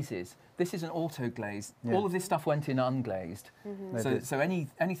glazes. This is an auto glaze. All of this stuff went in unglazed. So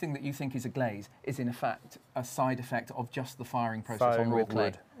anything that you think is a glaze is in fact a side effect of just the firing process on raw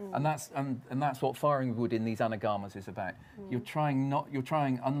clay. And that's what firing wood in these anagamas is about. You're trying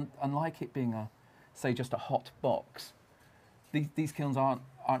unlike it being say just a hot box. These kilns aren't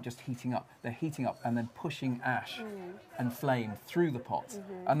just heating up. They're heating up and then pushing ash and flame through the pots.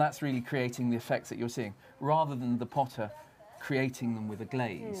 And that's really creating the effects that you're seeing, rather than the potter creating them with a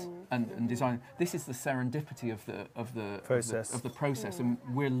glaze and design. This is the serendipity of the process, and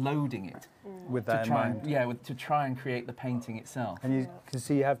we're loading it with that in mind. To try and create the painting itself. And you can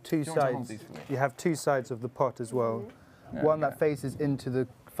see you have two sides. You have two sides of the pot as well. One that faces into the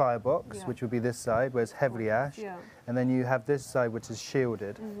firebox, which would be this side, where it's heavily ash, and then you have this side, which is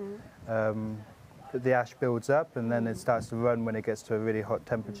shielded. The ash builds up, and then it starts to run when it gets to a really hot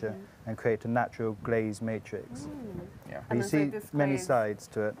temperature and create a natural glaze matrix. You see many sides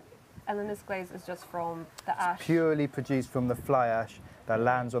to it. And then this glaze is just from the ash? It's purely produced from the fly ash that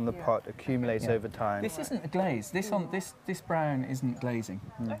lands on the pot, accumulates over time. This isn't a glaze. This brown isn't glazing.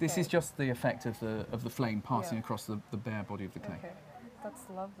 This is just the effect of the flame passing across the bare body of the clay. Okay. That's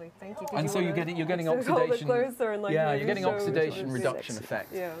lovely, thank you. And so you're getting oxidation. You're getting oxidation reduction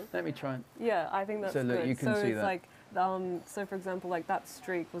effect. Let me try and. Yeah, I think that's so good. That you can see it's that. like, so for example, like that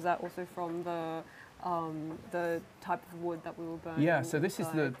streak, was that also from the type of wood that we were burning? Yeah. So this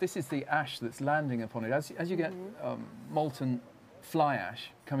is the ash that's landing upon it. As you get molten fly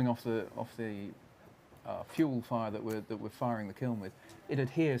ash coming off the fuel fire that we're firing the kiln with, it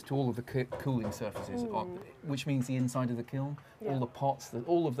adheres to all of the cooling surfaces, which means the inside of the kiln, all the pots,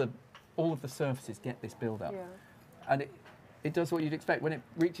 all of the surfaces get this build up, and it does what you'd expect. When it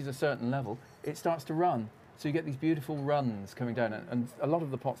reaches a certain level, it starts to run. So you get these beautiful runs coming down, and a lot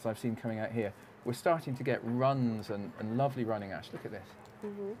of the pots I've seen coming out here, we're starting to get runs and lovely running ash. Look at this.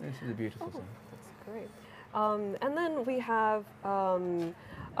 This is a beautiful thing. That's great. And then we have, from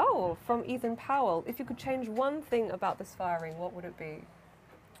Ethan Powell, if you could change one thing about this firing, what would it be?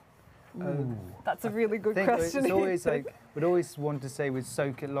 That's a really good question. It's always like, we'd always want to say we'd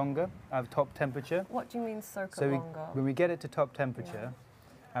soak it longer at top temperature. What do you mean soak it longer? When we get it to top temperature,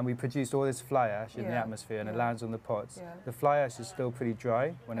 and we produced all this fly ash in the atmosphere and it lands on the pots, the fly ash is still pretty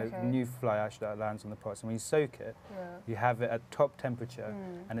dry when a new fly ash that lands on the pots. And when you soak it, you have it at top temperature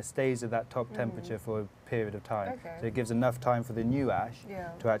and it stays at that top temperature for a period of time. So it gives enough time for the new ash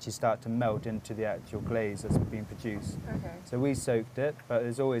to actually start to melt into the actual glaze that's being produced. So we soaked it, but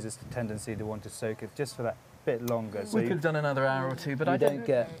there's always this tendency to want to soak it just for that bit longer. So we could have done another hour or two, but I don't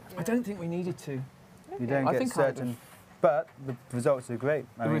think we needed to. You don't get certain. But the results are great.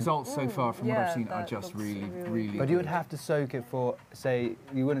 The results so far from what I've seen are just really But you would have to soak it for, say,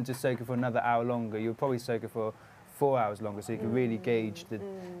 you wouldn't just soak it for another hour longer, you would probably soak it for 4 hours longer, so you can really gauge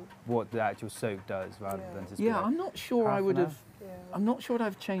what the actual soak does rather than just I'm not sure I would have. I'm not sure I'd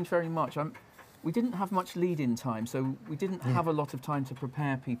have changed very much. we didn't have much lead-in time, so we didn't have a lot of time to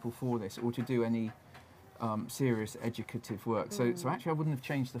prepare people for this or to do any serious educative work. So actually I wouldn't have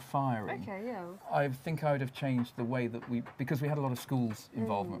changed the firing. Okay, yeah. I think I would have changed the way that because we had a lot of schools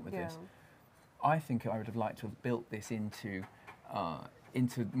involvement with this, I think I would have liked to have built this into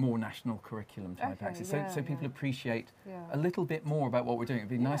more national curriculum type access, so people appreciate a little bit more about what we're doing. It'd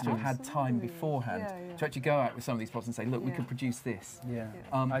be nice to have had time beforehand to actually go out with some of these pots and say, look, we could produce this.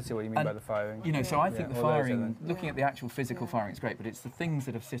 I see what you mean by the firing. You know, so I think the firing, looking at the actual physical firing, is great, but it's the things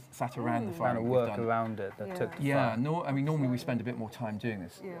that have sat around the firing. And work around it that took the fire. I mean, normally we spend a bit more time doing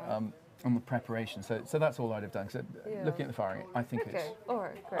this. On the preparation, so that's all I'd have done. So looking at the firing, I think it's. All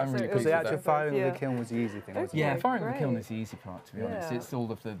right, great. I'm really Because pleased the with actual that. firing of the kiln was the easy thing. Wasn't it? Firing of the kiln is the easy part, to be honest. It's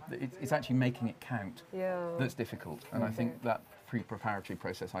all of it's actually making it count that's difficult, and I think that pre-preparatory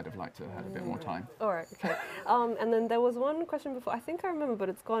process I'd have liked to have had a bit more time. All right, okay. And then there was one question before, I think I remember, but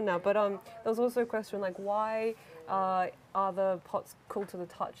it's gone now. But there was also a question like, why are the pots cool to the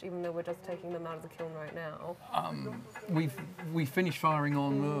touch, even though we're just taking them out of the kiln right now? We finished firing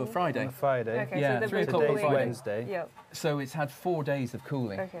on Friday. On Friday. Okay, so 3 o'clock on Friday. Wednesday. Yep. So it's had 4 days of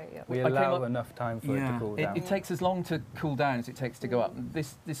cooling. Okay, yeah. We allow enough time for it to cool down. It takes as long to cool down as it takes to go up.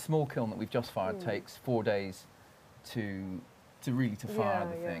 This small kiln that we've just fired takes 4 days to really fire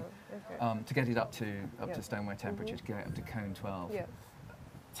the thing, to get it up to stoneware temperature, to get it up to cone 12.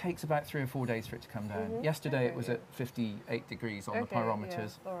 Takes about 3 or 4 days for it to come down. Yesterday it was at 58 degrees on the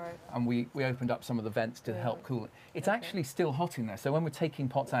pyrometers, and we opened up some of the vents to help cool it. It's actually still hot in there, so when we're taking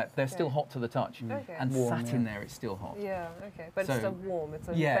pots out, they're still hot to the touch, and warm, sat in there it's still hot. But it's still warm. It's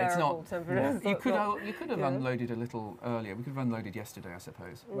a it's bearable not temperature. You could have unloaded a little earlier. We could have unloaded yesterday, I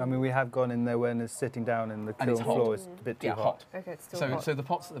suppose. I mean, we have gone in there when it's sitting down and the kiln floor is a bit too hot. Okay, it's still hot. So the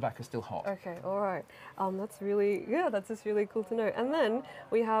pots at the back are still hot. Okay, all right. That's really, that's just really cool to know. And then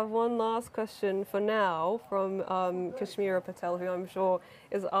we have one last question for now from Kashmira Patel, who I'm sure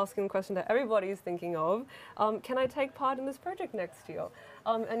is asking a question that everybody is thinking of. Can I take part in this project next year?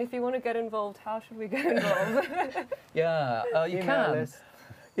 And if you want to get involved, how should we get involved? You can.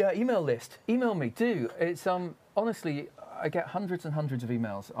 Email list. Email me, do. It's honestly, I get hundreds and hundreds of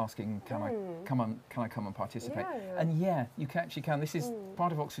emails asking, can I come and participate? And you actually can. This is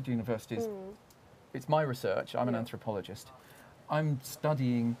part of Oxford University's. It's my research. I'm an anthropologist. I'm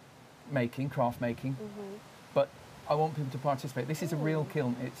studying craft making, but I want people to participate. This is a real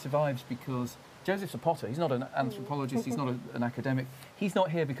kiln. It survives because Joseph's a potter. He's not an anthropologist. He's not an academic. He's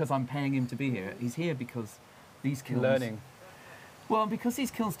not here because I'm paying him to be here. He's here because these kilns... Learning. Well, because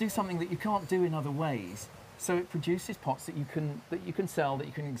these kilns do something that you can't do in other ways. So it produces pots that you can sell, that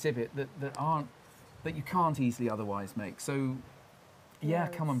you can exhibit, that you can't easily otherwise make. So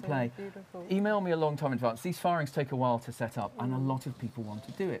come and play. Beautiful. Email me a long time in advance. These firings take a while to set up, and a lot of people want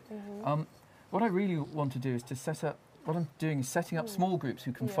to do it. What I really want to do is to set up. What I'm doing is setting up small groups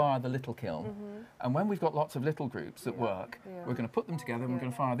who can fire the little kiln, and when we've got lots of little groups that work, we're going to put them together and we're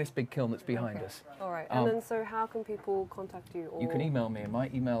going to fire this big kiln that's behind us. All right. And then, so how can people contact you? Or you can email me, and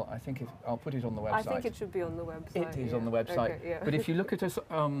my email, I think, I'll put it on the website. I think it should be on the website. It is on the website. Okay, but if you look at us,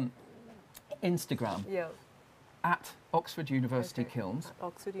 Instagram. At Oxford University Kilns.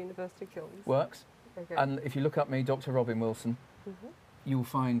 Oxford University Kilns. Works. And if you look up me, Dr. Robin Wilson, you'll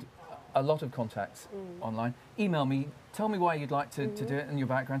find a lot of contacts online. Email me, tell me why you'd like to do it and your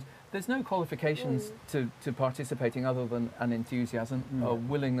background. There's no qualifications to participating other than an enthusiasm or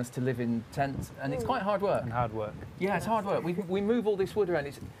willingness to live in tents, and it's quite hard work. And hard work. Yeah, it's hard work. We move all this wood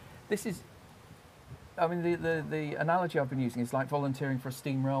around. I mean, the analogy I've been using is like volunteering for a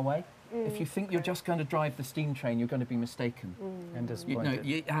steam railway. If you think you're just going to drive the steam train, you're going to be mistaken. And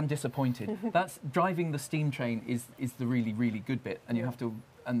disappointed. And disappointed. That's driving the steam train is the really, really good bit, and you have to.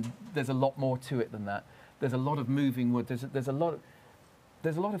 And there's a lot more to it than that. There's a lot of moving wood. There's a lot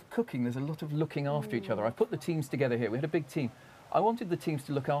of cooking. There's a lot of looking after each other. I put the teams together here. We had a big team. I wanted the teams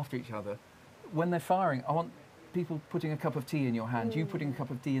to look after each other. When they're firing, I want people putting a cup of tea in your hand. You putting a cup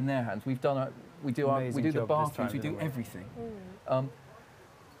of tea in their hands. We do the bathrooms. We do everything.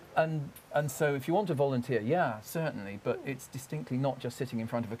 And so if you want to volunteer, certainly, but it's distinctly not just sitting in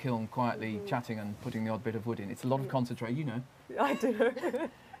front of a kiln quietly chatting and putting the odd bit of wood in. It's a lot of concentration, you know. I do know.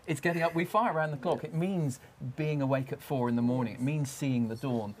 It's getting up. We fire around the clock. It means being awake at 4 in the morning. It means seeing the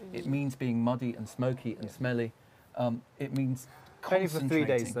dawn. It means being muddy and smoky and smelly. It means concentrating. Only for 3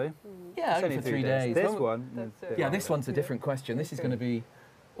 days, though. Yeah, only for 3 days. This one. This one's a different question. This is going to be,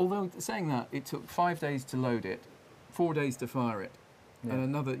 although saying that, it took 5 days to load it, 4 days to fire it. And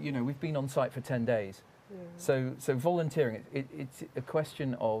another, we've been on site for 10 days. So volunteering, it's a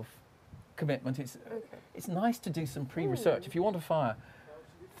question of commitment. It's nice to do some pre-research. If you want to fire,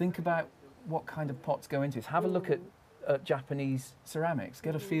 think about what kind of pots go into this. Have a look at Japanese ceramics.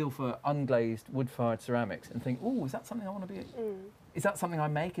 Get a feel for unglazed wood-fired ceramics and think, oh, is that something I want to be? Is that something I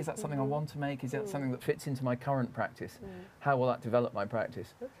make? Is that something I want to make? Is that something that fits into my current practice? How will that develop my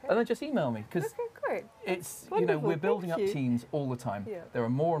practice? And then just email me, because it's, you know, we're building up teams all the time. There are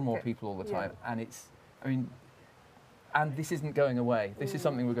more and more people all the time, and it's, I mean, and this isn't going away. This is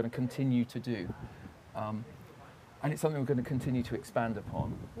something we're going to continue to do. And it's something we're going to continue to expand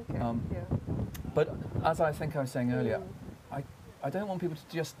upon. But as I think I was saying earlier, I don't want people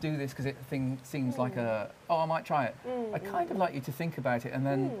to just do this because it seems like oh, I might try it. I kind of like you to think about it and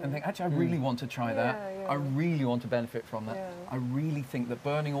then think, actually, I really want to try that. I really want to benefit from that. I really think that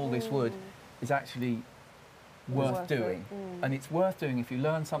burning all this wood is actually worth doing. And it's worth doing if you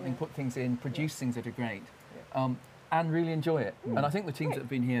learn something, put things in, produce things that are great. And really enjoy it. And I think the teams that have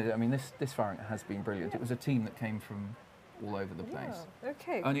been here, I mean, this firing has been brilliant. It was a team that came from all over the place.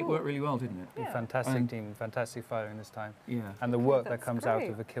 And it worked really well, didn't it? Fantastic team, fantastic firing this time. Yeah. And the work that comes out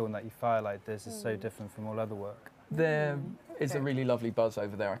of a kiln that you fire like this is so different from all other work. There is a really lovely buzz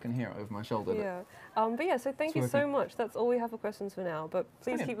over there. I can hear it over my shoulder. But yeah, so thank you so much. That's all we have for questions for now, but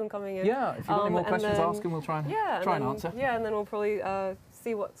please keep them coming in. Yeah, if you've got any more questions, ask and we'll try and answer. Yeah, and then we'll probably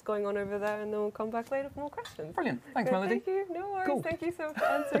see what's going on over there, and then we'll come back later for more questions. Brilliant. Thanks, Melody. Thank you. No worries. Cool. Thank you so much for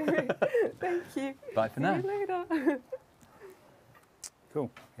answering me. Thank you. Bye for now. See you later. Cool.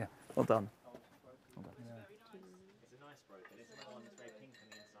 Yeah. Well done. It's a nice broken. It's another one that's very pink on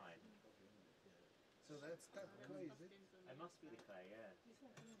the inside. So that's that clay, is it? It must be the clay, yeah.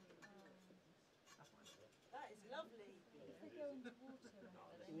 That is lovely. Oh,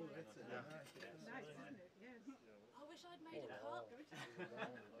 that's a nice, isn't it? Yes. I wish I'd made a cup.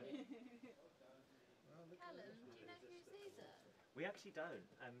 Callum, do you know whose these are? We actually don't.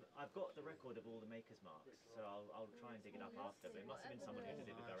 I've got the record of all the maker's marks, so I'll try and dig it up after, but it must have been someone who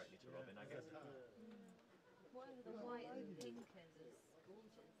delivered directly to Robin, I guess. Whatever the white and pink is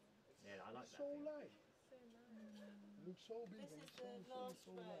gorgeous. Yeah, I like that. So light. Looks so big. This is the last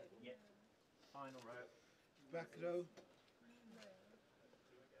row. Yeah. Final row. Back row.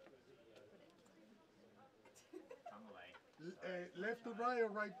 Tongue away. Left to right or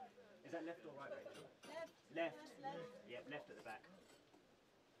right? Is that left or right, Rachel? Left. Left. Left. Yep, left at the back.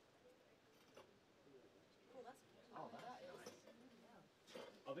 Oh, that's Oh, that's nice.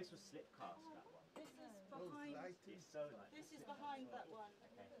 Oh, this was slip cast, that one. This is behind. It's so nice. This is behind that one.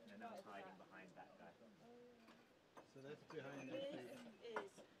 Okay, and that was hiding behind that guy. So that's behind This it. is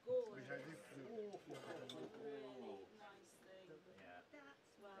gorgeous. Behind it. Really nice thing. Yeah.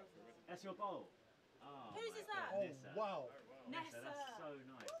 That's lovely. That's your bowl. Oh, Whose is that? Oh, wow. Nessa, Nessa. that's so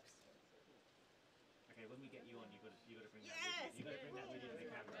nice. Okay, when we get you on, you got to bring that. Yes. You got to bring that with you to the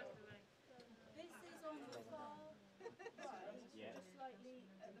camera. This is on the far right. Yeah. Just slightly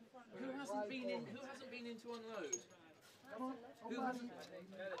at the front. Who hasn't been in to unload? Who hasn't?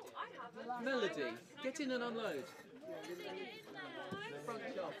 I haven't. Melody, get in and unload. Melody, get in there. Front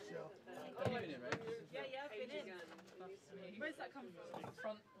shelf. Have you been in, right? Yeah, I've been in. Where's that come from?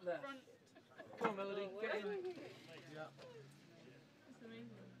 Front left. Front. Come on, Melody, get in. Yeah. That's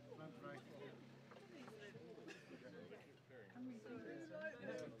amazing. Front right.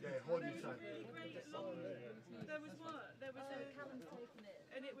 Yeah, hold your side. There was one. There was Callum's taken it.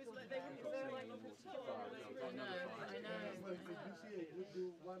 and it was like they were like on the top. I know. Well, if you see it, you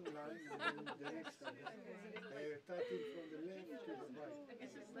do one line and then the next one. Starting from the left to the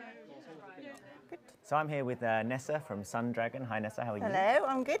right. So I'm here with Nessa from Sun Dragon. Hi Nessa, how are you? Hello,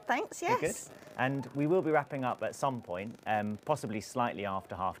 I'm good, thanks, yes. You're good. And we will be wrapping up at some point, possibly slightly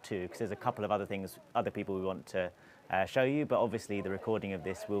after 2:30, because there's a couple of other things, other people we want to show you, but obviously the recording of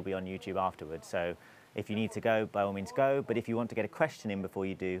this will be on YouTube afterwards. So if you need to go, by all means go, but if you want to get a question in before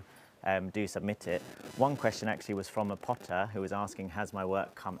you do, do submit it. One question actually was from a potter who was asking, has my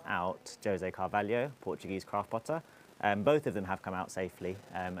work come out? Jose Carvalho, Portuguese craft potter. Both of them have come out safely,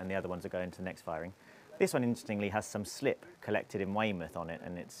 and the other ones are going to the next firing. This one, interestingly, has some slip collected in Weymouth on it,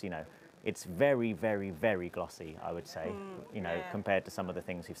 and it's, you know, it's very, very, very glossy, I would say, you know, compared to some of the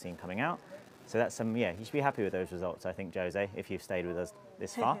things we've seen coming out. So that's some, yeah, you should be happy with those results, I think, Jose, if you've stayed with us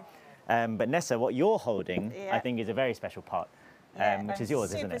this far. But Nessa, what you're holding, I think, is a very special pot, which is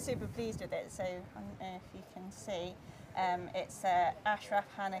yours, isn't it? I'm super pleased with it. So I don't know if you can see, it's Ashraf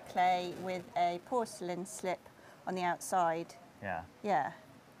Hannah clay with a porcelain slip on the outside. Yeah. Yeah.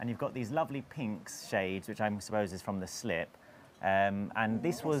 And you've got these lovely pink shades, which I suppose is from the slip. And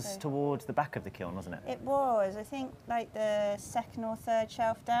this was towards the back of the kiln, wasn't it? It was, I think, like the second or third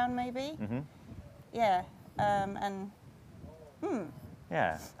shelf down, maybe. Yeah.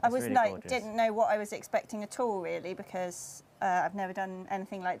 Yeah. I was really like, gorgeous. didn't know what I was expecting at all, really, because I've never done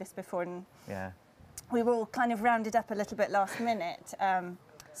anything like this before, and Yeah. we were all kind of rounded up a little bit last minute.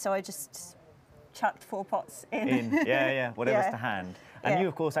 So I just chucked 4 pots in. Yeah, whatever's Yeah. to hand. And you,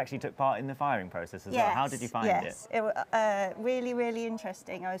 of course, actually took part in the firing process as well. How did you find it? Yes, it was really, really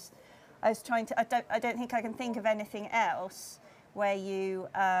interesting. I was trying to. I don't think I can think of anything else where you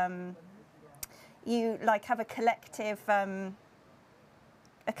like have a collective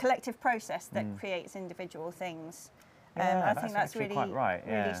process that creates individual things. I think that's really, quite right.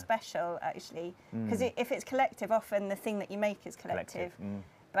 Yeah. really special, actually, because if it's collective, often the thing that you make is collective.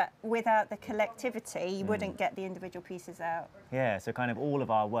 But without the collectivity, you wouldn't get the individual pieces out. Yeah, so kind of all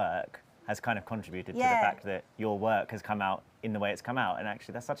of our work has kind of contributed to the fact that your work has come out in the way it's come out. And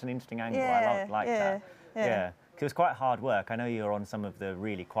actually, that's such an interesting angle. I like that. Yeah. Because it was quite hard work. I know you were on some of the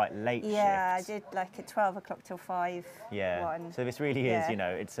really quite late shifts. Yeah, I did like a 12 o'clock till 5 one. So this really is, you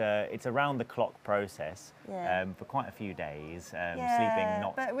know, it's a round-the-clock process for quite a few days. Sleeping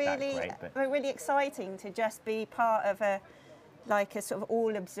not but really, that great. but really exciting to just be part of a sort of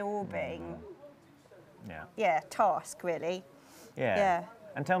all-absorbing task, really. Yeah.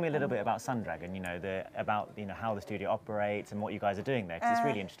 And tell me a little bit about Sundragon, about how the studio operates and what you guys are doing there, because it's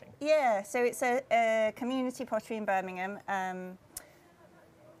really interesting. Yeah, so it's a community pottery in Birmingham.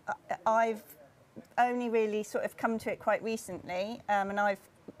 I've only really sort of come to it quite recently, and I've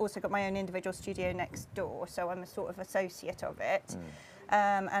also got my own individual studio next door, so I'm a sort of associate of it.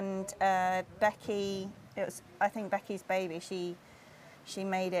 And Becky, I think Becky's baby, she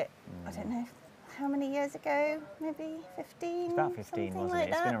made it, I don't know, how many years ago? Maybe 15? It's about 15, wasn't like it?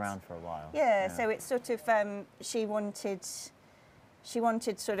 It's that. been around for a while. Yeah, so it's sort of, she wanted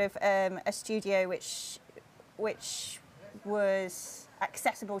sort of a studio which was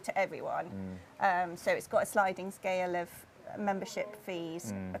accessible to everyone. So it's got a sliding scale of membership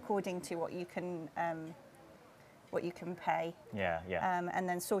fees according to what you can pay. And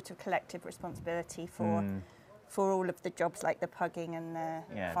then sort of collective responsibility for all of the jobs like the pugging and the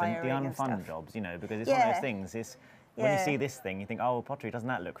firing the and stuff. unfun jobs, because it's one of those things. When you see this thing, you think, oh, pottery, doesn't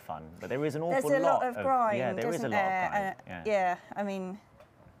that look fun? But there is an awful There's a lot of of grind, yeah, there is a lot of grind. I mean,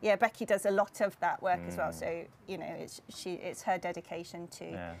 Becky does a lot of that work as well. So it's her dedication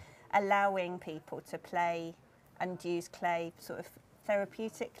to allowing people to play and use clay sort of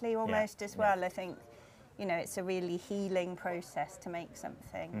therapeutically almost as well. I think it's a really healing process to make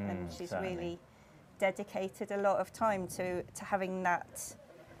something, and she's certainly. really dedicated a lot of time to having that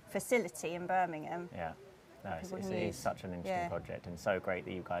facility in Birmingham. Yeah. No, it is such an interesting project, and so great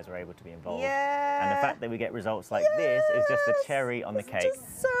that you guys are able to be involved. Yeah. And the fact that we get results like this is just the cherry on the cake. It's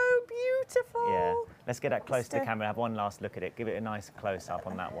just so beautiful. Yeah. Let's get that close to the camera, have one last look at it. Give it a nice close-up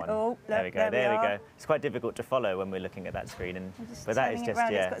on that one. Oh, there we go, there we go. It's quite difficult to follow when we're looking at that screen, but that is just,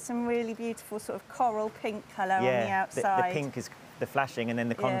 It's got some really beautiful sort of coral pink colour on the outside. The pink is the flashing, and then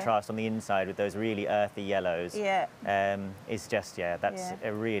the contrast on the inside with those really earthy yellows. Is just, that's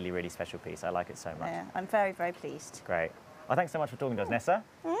a really, really special piece. I like it so much. Yeah, I'm very, very pleased. Great. Well, thanks so much for talking to us, Nessa.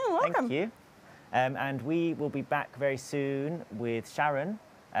 Welcome. Thank you. And we will be back very soon with Sharon,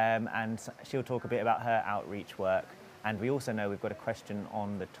 and she'll talk a bit about her outreach work. And we also know we've got a question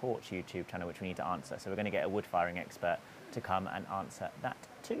on the Torch YouTube channel which we need to answer. So we're going to get a wood firing expert to come and answer that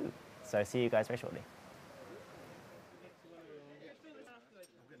too. So see you guys very shortly.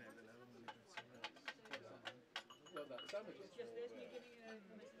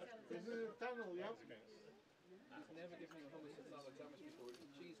 This is a tunnel, yeah? Never given me a hummus with salad sandwich before.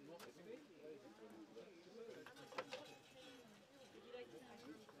 It's cheese and what?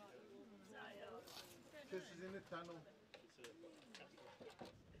 This is in the tunnel.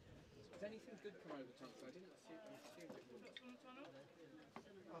 Has anything good come out of the tunnel? I didn't assume it would.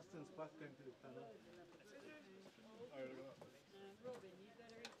 Austin's back into the tunnel. Robin, you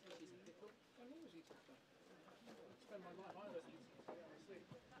better eat it. I'm always eating stuff. I spend my life either eating or asleep.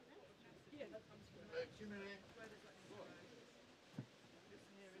 Yeah, that comes from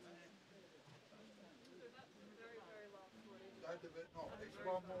That's a bit, no, it's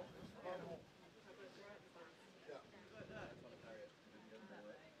one more, one more. Yeah.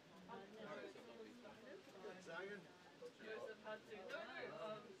 Zion? Joseph had to.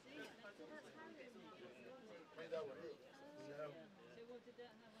 Made that one. No. So what did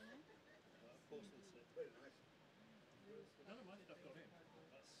that have on it? Porcelain slip. Very nice. None of my stuff got in.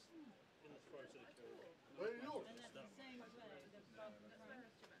 That's in the throat of the kiln. Where are yours? And that's the same way. The front.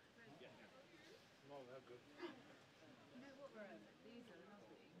 No, they're good. No, what were it? These are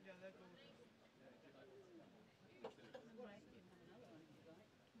lovely. Yeah, they're good.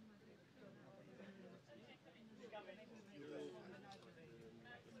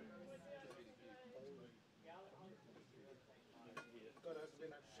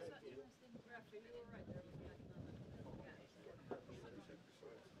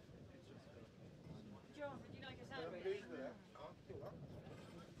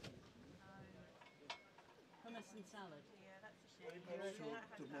 rice and salad. Yeah, that's a shame.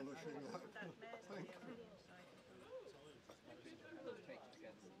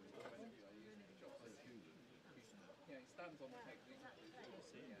 Yeah, he stands on the cake.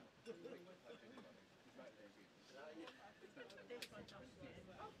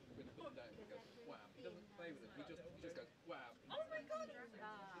 Wham. He doesn't play with it. He just goes wham. Oh my god!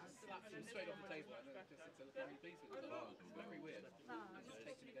 Slaps him straight off the table, and then it just it's a very piece with it. It's very weird. Just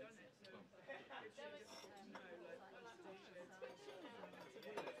takes it against him.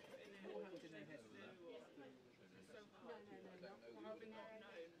 More hands in their head.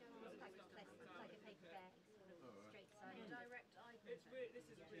 Like a paperback, sort of straight side. Direct eye contact. This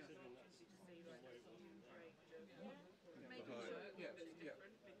is really opportunity to see like some great making sure it's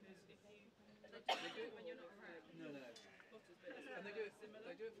different because if you they do it when you're not around. No. And they do it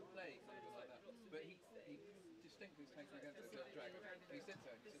for play, something like that. But he distinctly takes it against it. Drag. He sits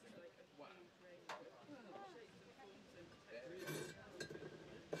there. Wow.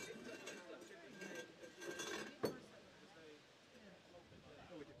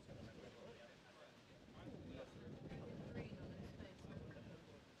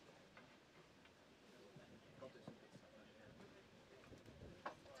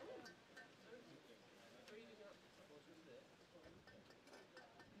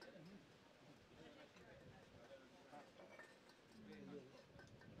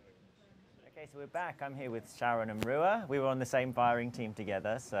 Okay, so we're back. I'm here with Sharon and Rua. We were on the same firing team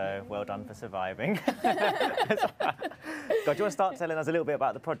together, so well done for surviving. God, do you want to start telling us a little bit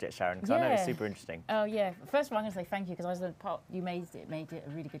about the project, Sharon? Because I know it's super interesting. Oh yeah. First of all, I'm going to say thank you because I was a part. You made it a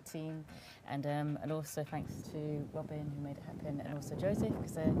really good team, and also thanks to Robin who made it happen, and also Joseph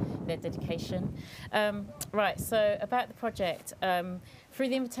because their dedication. Right. So about the project, through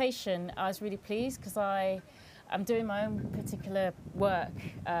the invitation, I was really pleased because I'm doing my own particular work,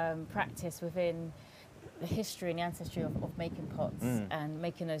 practice within the history and the ancestry of making pots and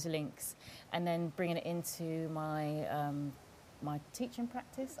making those links, and then bringing it into my my teaching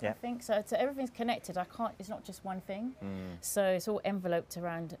practice. I think so. Everything's connected. It's not just one thing. So it's all enveloped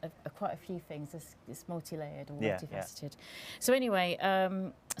around quite a few things. It's multi-layered or multifaceted. So anyway,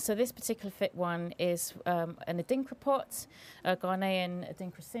 so this particular fit one is an Adinkra pot, Ghanaian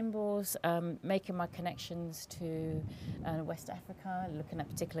Adinkra symbols, making my connections to West Africa, looking at a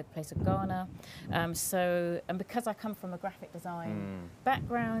particular place of Ghana. And because I come from a graphic design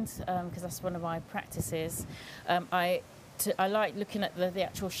background, because that's one of my practices, I like looking at the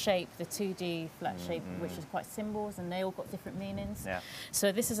actual shape, the 2D flat shape, which is quite symbols, and they all got different meanings.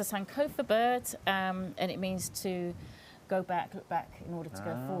 So this is a Sankofa bird, and it means to look back in order to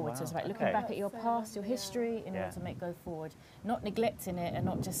go forward. So it's about looking back at your past, your history, in order to go forward. Not neglecting it and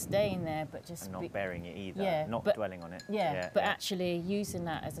not just staying there, but just... And not burying it either, not dwelling on it. But actually using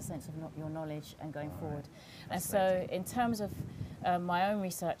that as a sense of your knowledge and going forward. And so in terms of my own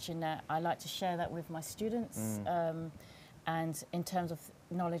research in that, I like to share that with my students. And in terms of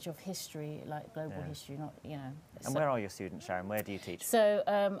knowledge of history, like global history, not, And where are your students, Sharon? Where do you teach? So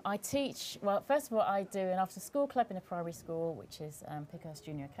I teach, well, first of all, I do an after-school club in a primary school, which is Pickhurst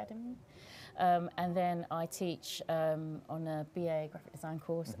Junior Academy. And then I teach on a BA graphic design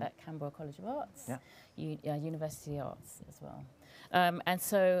course at Canberra College of Arts, University Arts as well. And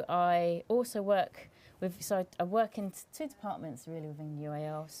so I also work I work in two departments really within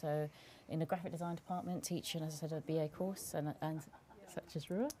UAL. So in the graphic design department, teaching, as I said, a BA course, and such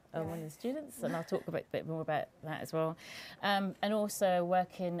as Rua, one of the students, and I'll talk a bit more about that as well. And also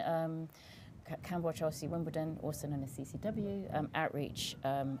work in Canberra, Chelsea, Wimbledon, also known as CCW, outreach.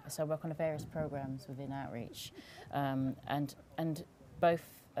 So I work on various programs within outreach, and both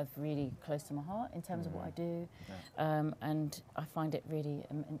are really close to my heart in terms of what I do, and I find it really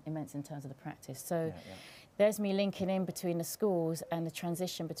immense in terms of the practice. So there's me linking in between the schools and the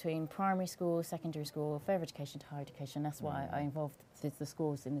transition between primary school, secondary school, further education to higher education. That's why I involved the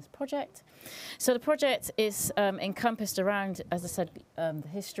schools in this project. So the project is encompassed around, as I said, the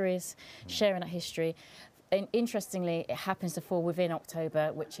histories, sharing that history. And interestingly, it happens to fall within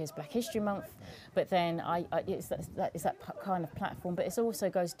October, which is Black History Month. But then it's that kind of platform. But it also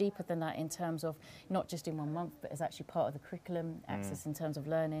goes deeper than that in terms of not just in 1 month, but it's actually part of the curriculum access in terms of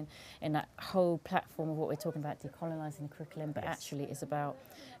learning, in that whole platform of what we're talking about, decolonising the curriculum. But actually, it's about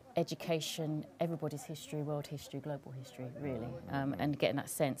education, everybody's history, world history, global history, really, and getting that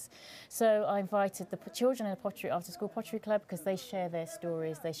sense. So I invited the children in the Pottery After School Pottery Club because they share their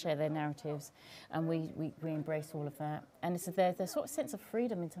stories, they share their narratives, and we embrace all of that. And it's their sort of sense of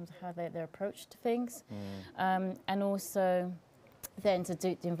freedom in terms of how their approach to things, and also then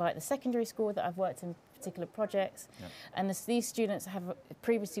to invite the secondary school that I've worked in particular projects. And these students have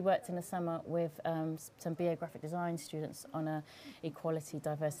previously worked in the summer with some BA graphic design students on a equality,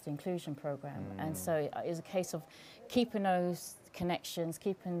 diversity, inclusion program. And so it was a case of keeping those connections,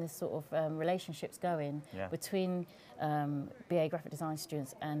 keeping this sort of relationships going between BA graphic design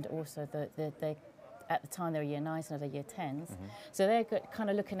students and also the at the time they were year 9s, now they're year 10s. So they're kind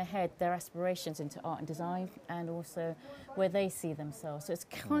of looking ahead, their aspirations into art and design and also where they see themselves. So it's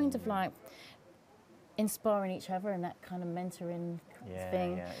kind of like inspiring each other and that kind of mentoring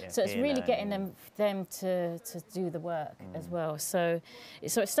thing. So it's really getting them to do the work as well. So it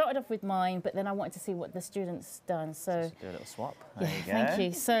started off with mine, but then I wanted to see what the students done. So do a little swap. Yeah, thank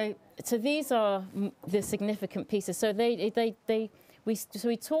you. So these are the significant pieces. So we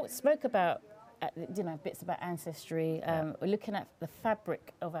spoke about bits about ancestry, looking at the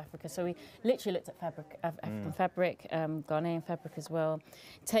fabric of Africa. So we literally looked at African fabric, Ghanaian fabric as well,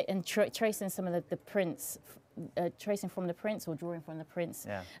 and tracing some of the prints, tracing from the prints or drawing from the prints,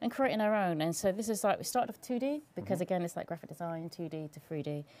 and creating our own. And so this is like, we started off 2D, because again, it's like graphic design, 2D to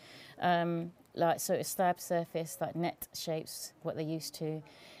 3D. So it's slab surface, like net shapes, what they're used to.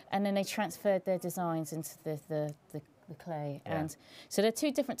 And then they transferred their designs into the clay. And so there are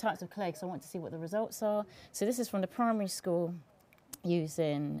 2 different types of clay, so I want to see what the results are. So this is from the primary school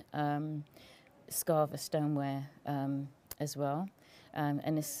using Scarver stoneware as well.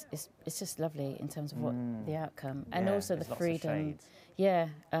 And it's just lovely in terms of what the outcome. And also the freedom.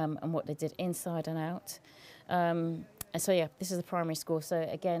 And what they did inside and out. And so this is the primary school. So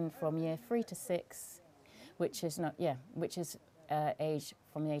again, from year 3 to 6, which is age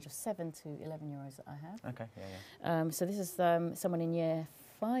from the age of 7 to 11-year-olds that I have. Okay, so this is someone in year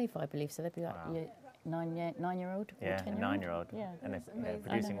 5, I believe. So they'd be like year 9-year-old. Yeah, 9-year-old. Yeah, and they're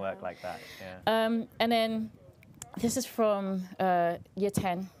producing work like that. And then this is from year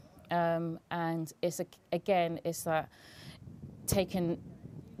 10, and it's it's like taken.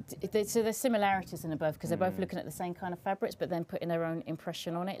 So there's similarities in the both because they're both looking at the same kind of fabrics, but then putting their own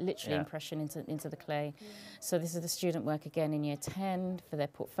impression on it, literally impression into the clay. So this is the student work again in year 10 for their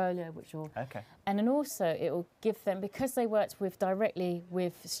portfolio, which will. And then also it will give them, because they worked directly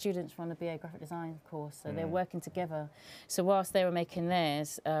with students from the BA graphic design course, so they're working together. So whilst they were making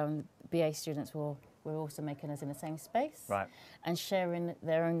theirs, BA students were also making us in the same space, and sharing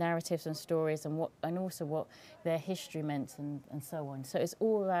their own narratives and stories and also what their history meant and so on. So it's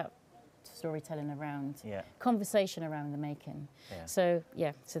all about storytelling around, conversation around the making. So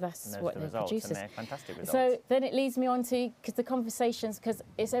that's what they produce. And they're fantastic results. So then it leads me on to, because the conversations, because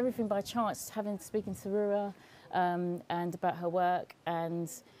it's everything by chance, speaking to Rua and about her work, and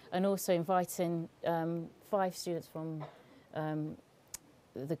also inviting 5 students from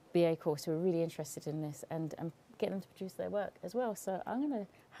the BA course who are really interested in this and get them to produce their work as well. So I'm going to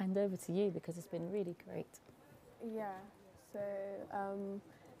hand over to you because it's been really great. Yeah, so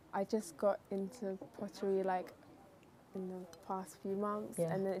I just got into pottery like in the past few months,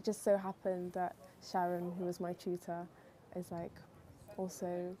 and then it just so happened that Sharon, who was my tutor, is like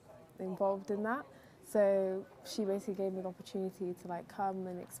also involved in that. So she basically gave me the opportunity to like come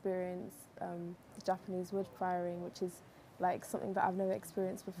and experience the Japanese wood firing, which is like something that I've never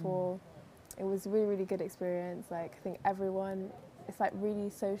experienced before. It was a really, really good experience. Like, I think everyone, it's like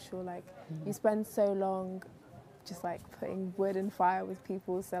really social. Like, you spend so long just like putting wood and fire with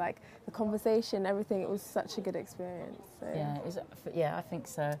people. So like the conversation, everything, it was such a good experience. So. Yeah, I think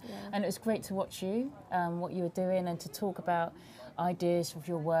so. And it was great to watch you, what you were doing, and to talk about ideas of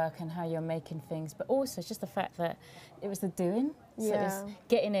your work and how you're making things, but also just the fact that it was the doing. So it was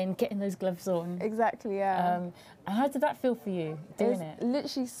getting in, getting those gloves on. Exactly, yeah. And how did that feel for you, doing it?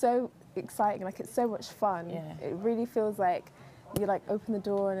 Literally so exciting, like it's so much fun. It really feels like you like open the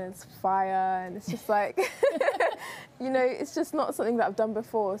door and it's fire and it's just like, you know, it's just not something that I've done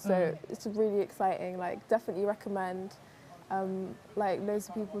before, so it's really exciting. Like, definitely recommend like loads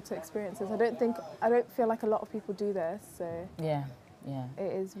of people to experience this. I don't feel like a lot of people do this, so it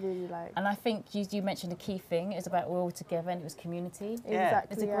is really like. And I think you mentioned a key thing is about we're all together, and it was community.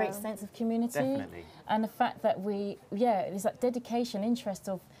 Exactly, it's a great sense of community. Definitely. And the fact that there's that dedication, interest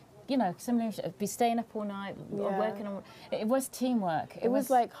of, you know, similarly, be staying up all night, working on. It was teamwork. It was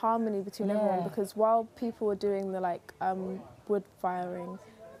like harmony between everyone, because while people were doing the like wood firing,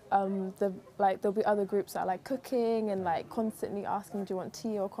 there'll be other groups that are like cooking and like constantly asking, do you want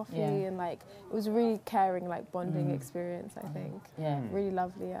tea or coffee? And like it was a really caring, like bonding experience, I think. Really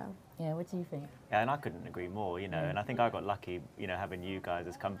lovely, Yeah, what do you think? Yeah, and I couldn't agree more, you know, and I think I got lucky, you know, having you guys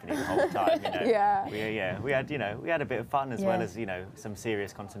as company the whole time, you know. We had a bit of fun as well as, you know, some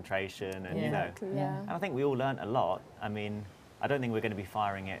serious concentration and, you know, and I think we all learnt a lot. I mean, I don't think we're going to be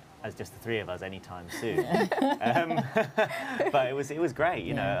firing it as just the three of us anytime soon. But it was great,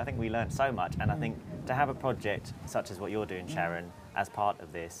 you know. I think we learned so much, and I think to have a project such as what you're doing, Sharon, as part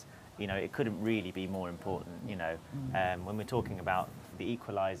of this, you know, it couldn't really be more important, you know, when we're talking about the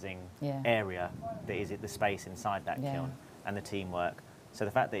equalising area that is the space inside that kiln and the teamwork. So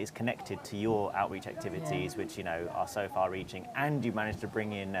the fact that it's connected to your outreach activities, which, you know, are so far reaching, and you managed to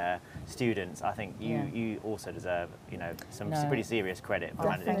bring in students, I think you also deserve, you know, some pretty serious credit for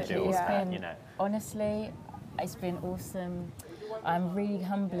managing to do all of that, you know. Honestly, it's been awesome. I'm really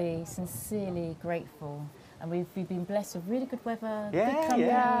humbly, sincerely grateful. And we've been blessed with really good weather, good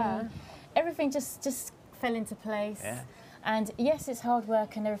company. Everything just fell into place. Yeah. And yes, it's hard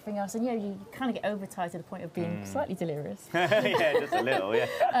work and everything else, and you kind of get overtired to the point of being slightly delirious. Yeah, just a little,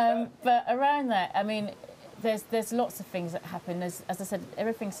 but around that, I mean, there's lots of things that happen. As I said,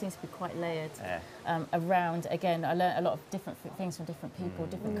 everything seems to be quite layered around. Again, I learned a lot of different things from different people,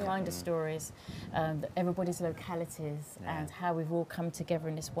 different kind of stories, everybody's localities, and how we've all come together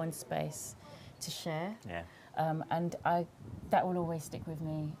in this one space to share. And that will always stick with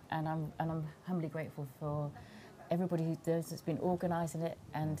me, and I'm humbly grateful for everybody that's been organising it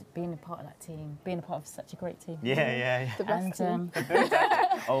and being a part of that team, being a part of such a great team. Yeah. The best team.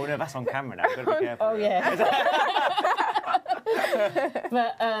 Oh no, that's on camera now. We've got to be careful. Oh yeah.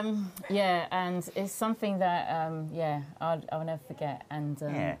 But and it's something that I'll never forget, and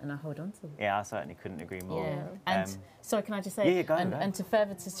I hold on to. Yeah, I certainly couldn't agree more. Yeah. And so can I just say, go and to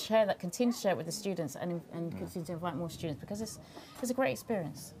further to share that, continue to share it with the students, and continue to invite more students, because it's a great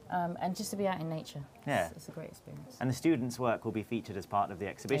experience, and just to be out in nature. It's a great experience. And the students' work will be featured as part of the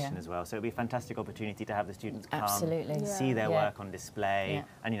exhibition as well, so it'll be a fantastic opportunity to have the students come, see their work on display,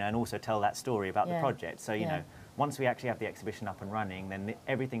 and and also tell that story about the project. So you know, once we actually have the exhibition up and running, then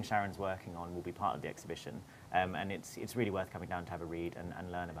everything Sharon's working on will be part of the exhibition, and it's really worth coming down to have a read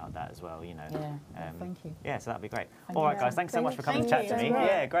and learn about that as well. You know. Thank you. Yeah, so that'd be great. All right, guys, thanks so much for coming to chat to me.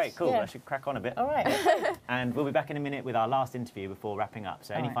 Yeah, great, cool. I should crack on a bit. All right. And we'll be back in a minute with our last interview before wrapping up.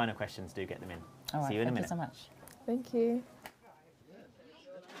 So any final questions, do get them in. All right, see you in a minute. Thank you so much. Thank you.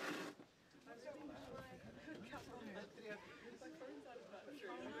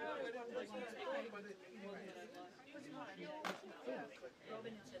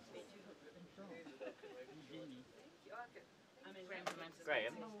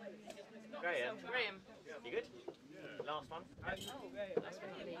 Graham, you good? Last one?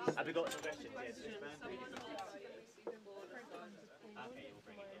 Have we got some questions? Yes, okay, you'll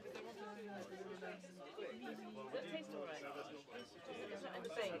bring it in.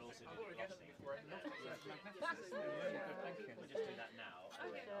 We'll just do that now.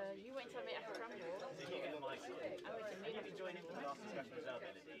 You wait until I make a crumble. So you get my side. And you can join in for the last discussion as well,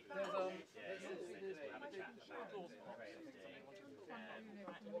 Melody. We'll have a chat about what Graham's doing.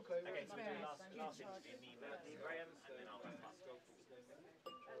 Okay, so we'll do last interview, me, Melody, Graham, and then I'll wrap up.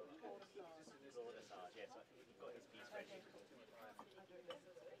 Yes, I think you've got his piece ready.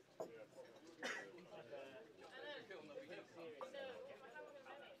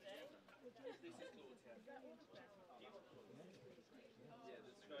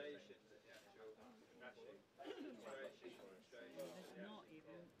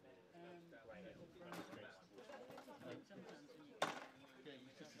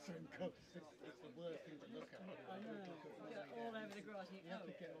 It's the worst thing to look at. I know. All over the grass. You have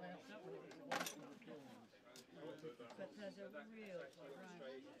to get away off that one if it's away from the kilns. But there's a real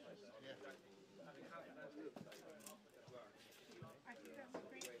variety. I think that's a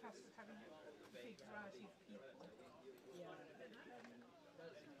great plus of having a big variety of people.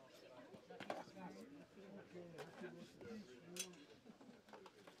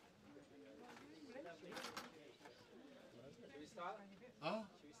 Should we start?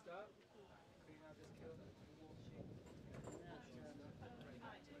 Should we start? Clean out this kiln.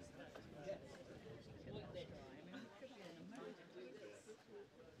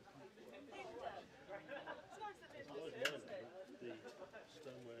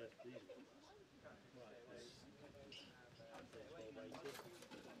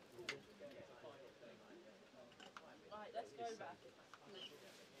 Right, let's go back.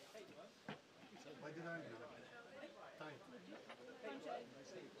 Why did I do that?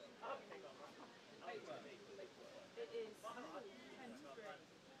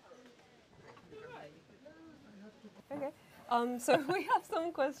 Okay, so we have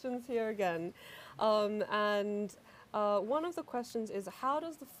some questions here again, and One of the questions is, how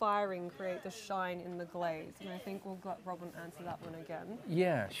does the firing create the shine in the glaze? And I think we'll let Robin answer that one again.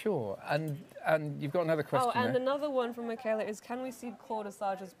 Yeah, sure. And you've got another question. Oh, and there. another one from Michaela is, can we see Claude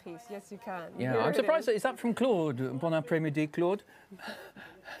Assage's piece? Yes, you can. Yeah, Here I'm it surprised. is. Is that from Claude? Bon après-midi, Claude.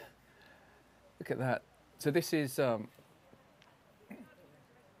 Look at that. So this is, I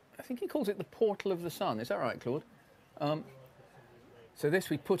think he calls it the portal of the sun. Is that right, Claude? So this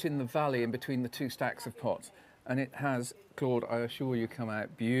we put in the valley in between the two stacks of pots. And it has, Claude, I assure you, come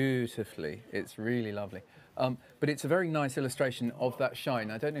out beautifully. It's really lovely. But it's a very nice illustration of that shine.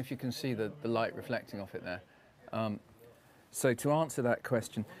 I don't know if you can see the light reflecting off it there. So to answer that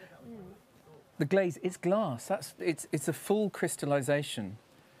question, the glaze, it's glass. It's a full crystallization.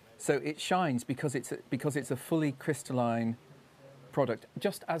 So it shines because it's a fully crystalline product,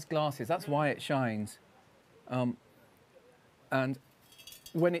 just as glass is. That's why it shines. And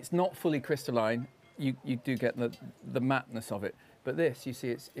when it's not fully crystalline, you do get the matteness of it. But this, you see,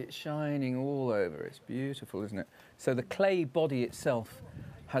 it's shining all over. It's beautiful, isn't it? So the clay body itself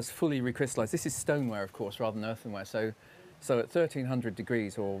has fully recrystallized. This is stoneware, of course, rather than earthenware. So at 1300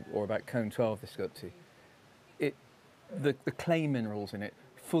 degrees, or about cone 12 this got to, the clay minerals in it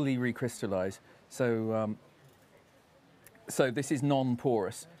fully recrystallize. So so this is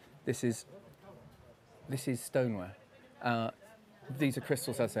non-porous. This is stoneware. These are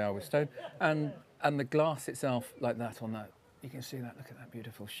crystals as they are with stone, and the glass itself, like that on that, you can see that. Look at that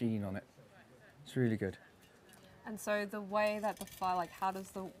beautiful sheen on it. It's really good. And so the way that the fire, like, how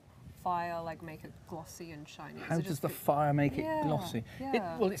does the fire like make it glossy and shiny? How does the fire make it glossy?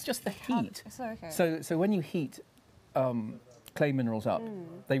 Yeah. Well, it's just the heat. Okay. So when you heat clay minerals up,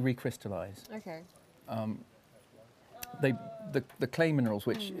 they recrystallize. Okay. The clay minerals,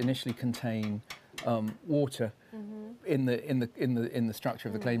 which initially contain water in the structure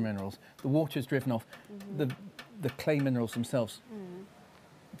of the clay minerals, the water is driven off. The clay minerals themselves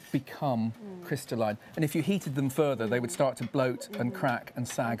become crystalline, and if you heated them further, they would start to bloat and crack and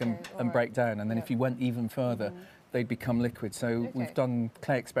sag and break down. And then if you went even further, they'd become liquid. So we've done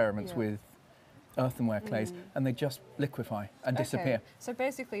clay experiments with earthenware clays, and they just liquefy and disappear. So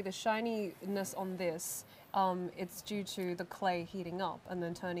basically, the shininess on this, it's due to the clay heating up and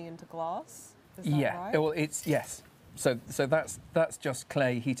then turning into glass. Is that right? Well, yes. So that's just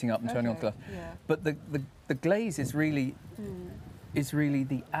clay heating up and turning onto glass. Yeah. But the glaze is really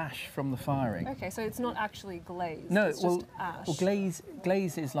the ash from the firing. Okay, so it's not actually glazed. No, it's just ash. Well,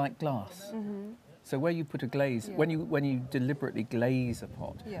 glaze is like glass. So where you put a glaze, when you deliberately glaze a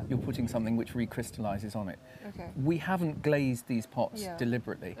pot, you're putting something which recrystallizes on it. Okay. We haven't glazed these pots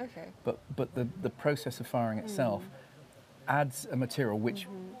deliberately, but the process of firing itself adds a material which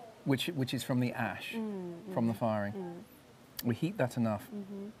is from the ash from the firing. We heat that enough,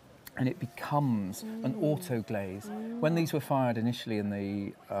 and it becomes an auto glaze. When these were fired initially in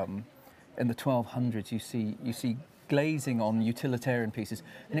the 1200s, you see glazing on utilitarian pieces,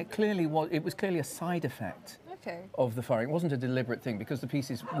 and it was clearly a side effect of the firing. It wasn't a deliberate thing, because the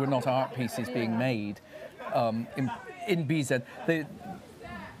pieces were not art pieces being made in BZ.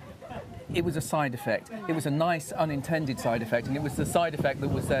 It was a side effect. It was a nice unintended side effect, and it was the side effect that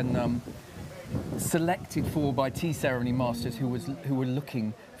was then selected for by tea ceremony masters who were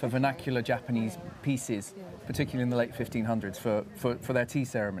looking for vernacular Japanese pieces, particularly in the late 1500s, for their tea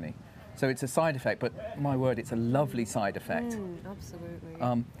ceremony. So it's a side effect, but my word, it's a lovely side effect. Absolutely.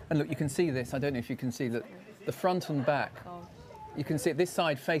 And look, you can see this. I don't know if you can see that the front and back. You can see this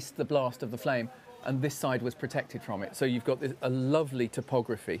side faced the blast of the flame, and this side was protected from it. So you've got a lovely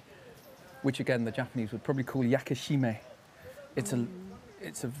topography, which again the Japanese would probably call yakashime. It's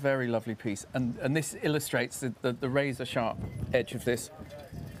a very lovely piece, and this illustrates the razor sharp edge of this.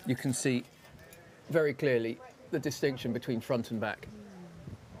 You can see very clearly the distinction between front and back.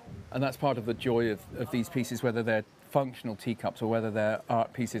 And that's part of the joy of these pieces, whether they're functional teacups or whether they're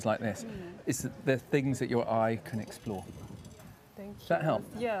art pieces like this, is that they're things that your eye can explore. Thank you. Does that help?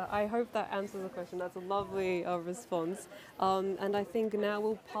 Yeah, I hope that answers the question. That's a lovely response. And I think now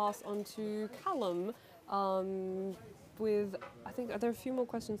we'll pass on to Callum with, I think there are a few more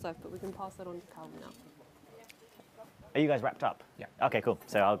questions left, but we can pass that on to Callum now. Are you guys wrapped up? Yeah. Okay, cool.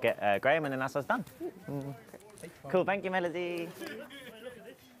 So I'll get Graham, and then that's us done. Cool, thank you, Melody.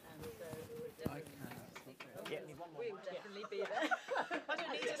 We'll definitely be there. I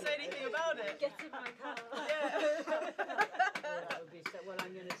don't need to say anything about it. Get in my car. That would be so. Well,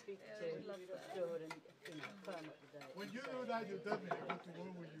 I'm going to speak to Stuart and firm up the date. When you do that, you tell me I go to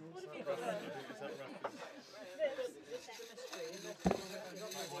work with you. What have you been doing?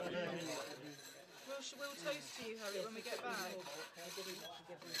 we'll toast to you, Harry, when we get back.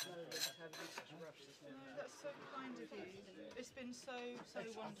 That's so kind of you. It's been so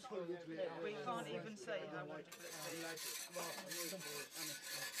wonderful. We can't even say how wonderful it's been.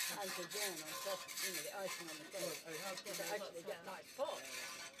 And again, on top, the icing on the cake, to actually get nice pots.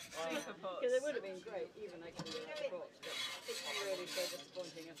 Super pots. Because it would have been great, even actually with nice pots, but it's really so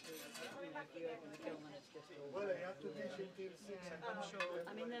disappointing after, if you open the kiln and it's just all... Well, they have to finish it till 6. I'm sure.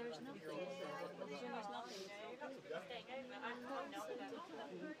 I mean, there is nothing, is there? There's almost nothing.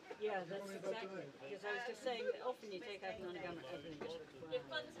 Yeah, that's exactly. Because I was just saying that often you take out an Anagama, everything just looks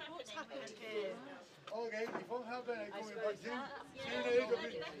brown. What's happened here? Okay, if I'm happy, I'm going back to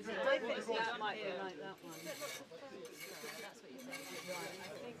I think that might be like that one.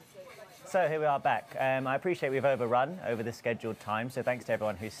 So here we are back. I appreciate we've overrun over the scheduled time, so thanks to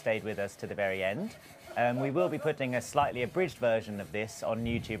everyone who's stayed with us to the very end. We will be putting a slightly abridged version of this on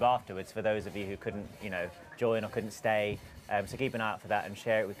YouTube afterwards for those of you who couldn't, join or couldn't stay. So keep an eye out for that and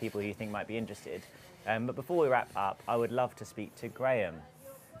share it with people who you think might be interested. But before we wrap up, I would love to speak to Graham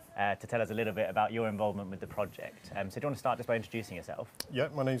to tell us a little bit about your involvement with the project. So do you want to start just by introducing yourself? Yeah,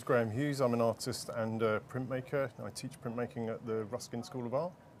 my name's Graham Hughes. I'm an artist and printmaker. I teach printmaking at the Ruskin School of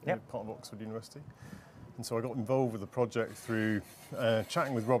Art, part of Oxford University. And so I got involved with the project through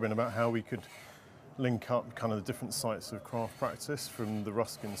chatting with Robin about how we could link up kind of the different sites of craft practice from the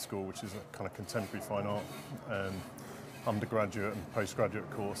Ruskin School, which is a kind of contemporary fine art undergraduate and postgraduate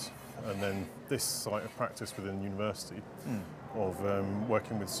course, and then this site of practice within the university of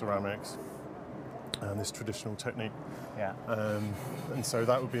working with ceramics and this traditional technique. Yeah. And so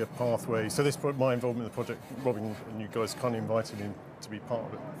that would be a pathway. So my involvement in the project, Robin and you guys kindly invited me to be part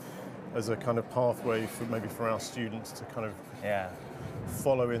of it as a kind of pathway for our students to kind of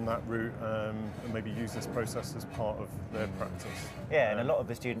follow in that route and maybe use this process as part of their practice. Yeah, and a lot of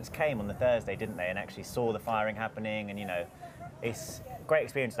the students came on the Thursday, didn't they, and actually saw the firing happening, and it's a great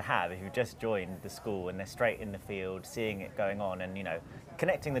experience to have if you've just joined the school and they're straight in the field, seeing it going on and,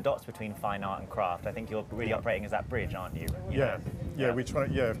 connecting the dots between fine art and craft. I think you're really operating as that bridge, aren't you? We try,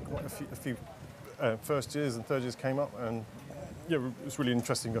 quite a few first years and third years came up, and it was really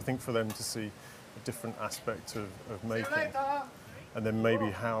interesting, I think, for them to see a different aspect of making, and then maybe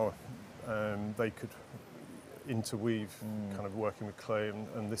how they could interweave kind of working with clay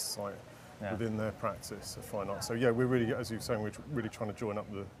and this site within their practice of fine art. So we're really, as you were saying, we're really trying to join up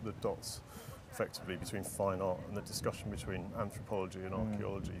the dots effectively between fine art and the discussion between anthropology and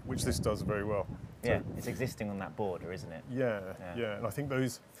archaeology, which this does very well. Yeah, so, it's existing on that border, isn't it? Yeah, and I think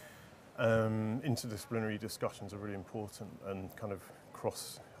those interdisciplinary discussions are really important, and kind of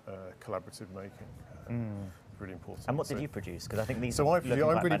cross collaborative making. Really important. And what did you produce? Because I think these. So I'm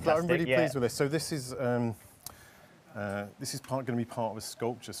really pleased with this. So this is going to be part of a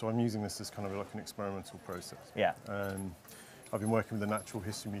sculpture. So I'm using this as kind of like an experimental process. Yeah. I've been working with the Natural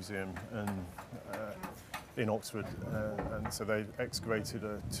History Museum in Oxford, and so they excavated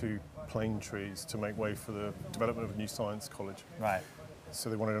 2 plane trees to make way for the development of a new science college. Right. So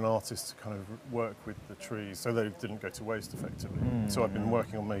they wanted an artist to kind of work with the trees, so they didn't go to waste effectively. So I've been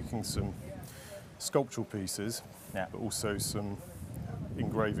working on making some sculptural pieces, but also some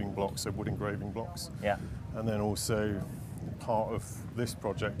engraving blocks, so wood engraving blocks. Yeah. And then also part of this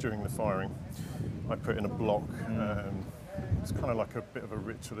project during the firing, I put in a block. It's kind of like a bit of a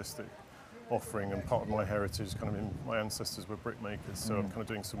ritualistic offering, and part of my heritage, kind of my ancestors were brickmakers, so I'm kind of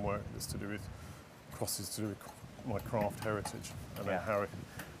doing some work that's to do with crosses to do with my craft heritage, and then how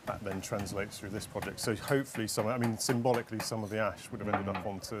that then translates through this project. So hopefully symbolically some of the ash would have ended up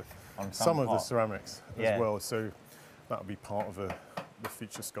onto some of the ceramics as well. So that would be part of the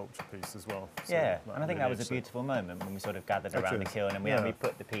feature sculpture piece as well. So and I think that was a beautiful moment when we sort of gathered around the kiln and we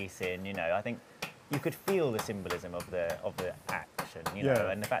put the piece in. I think you could feel the symbolism of the action,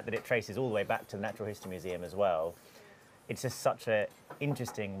 and the fact that it traces all the way back to the Natural History Museum as well. It's just such an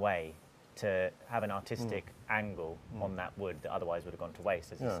interesting way to have an artistic angle on that wood that otherwise would have gone to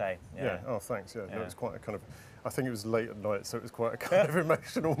waste, as you say. Oh, thanks. No, it was quite a kind of. I think it was late at night, so it was quite a kind of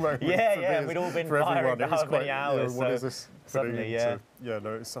emotional moment. We'd all been firing for how many hours. What is this? Suddenly,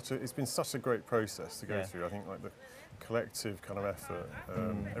 it's been such a great process to go through. I think like the collective kind of effort,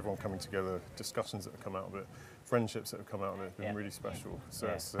 everyone coming together, discussions that have come out of it, friendships that have come out of it, have been really special. So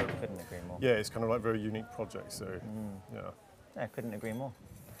it's, couldn't agree more. Yeah, it's kind of like a very unique project. So I couldn't agree more.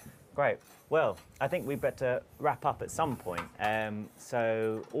 Great. Well, I think we better wrap up at some point.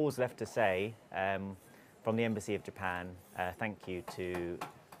 So all's left to say from the Embassy of Japan, thank you to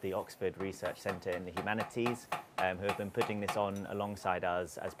the Oxford Research Centre in the Humanities, who have been putting this on alongside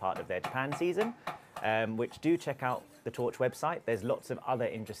us as part of their Japan season. which do check out the Torch website. There's lots of other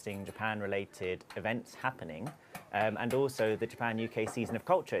interesting Japan-related events happening. And also the Japan-UK Season of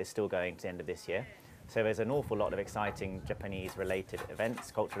Culture is still going to the end of this year. So there's an awful lot of exciting Japanese-related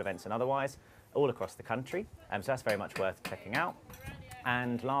events, cultural events and otherwise, all across the country. So that's very much worth checking out.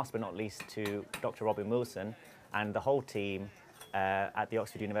 And last but not least, to Dr. Robin Wilson and the whole team at the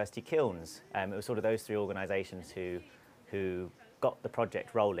Oxford University Kilns. It was sort of those three organisations who got the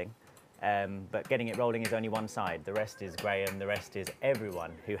project rolling. But getting it rolling is only one side. The rest is Graham, the rest is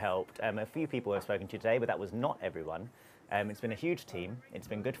everyone who helped. A few people I've spoken to today, but that was not everyone. It's been a huge team, it's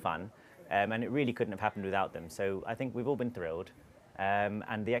been good fun, and it really couldn't have happened without them. So I think we've all been thrilled.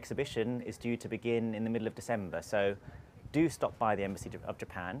 And the exhibition is due to begin in the middle of December. So do stop by the Embassy of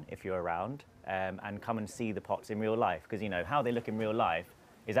Japan if you're around, and come and see the pots in real life, because you know how they look in real life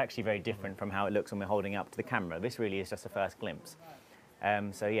is actually very different from how it looks when we're holding it up to the camera. This really is just a first glimpse.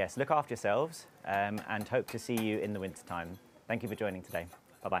 So yes, look after yourselves and hope to see you in the winter time. Thank you for joining today.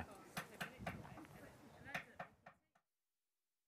 Bye-bye.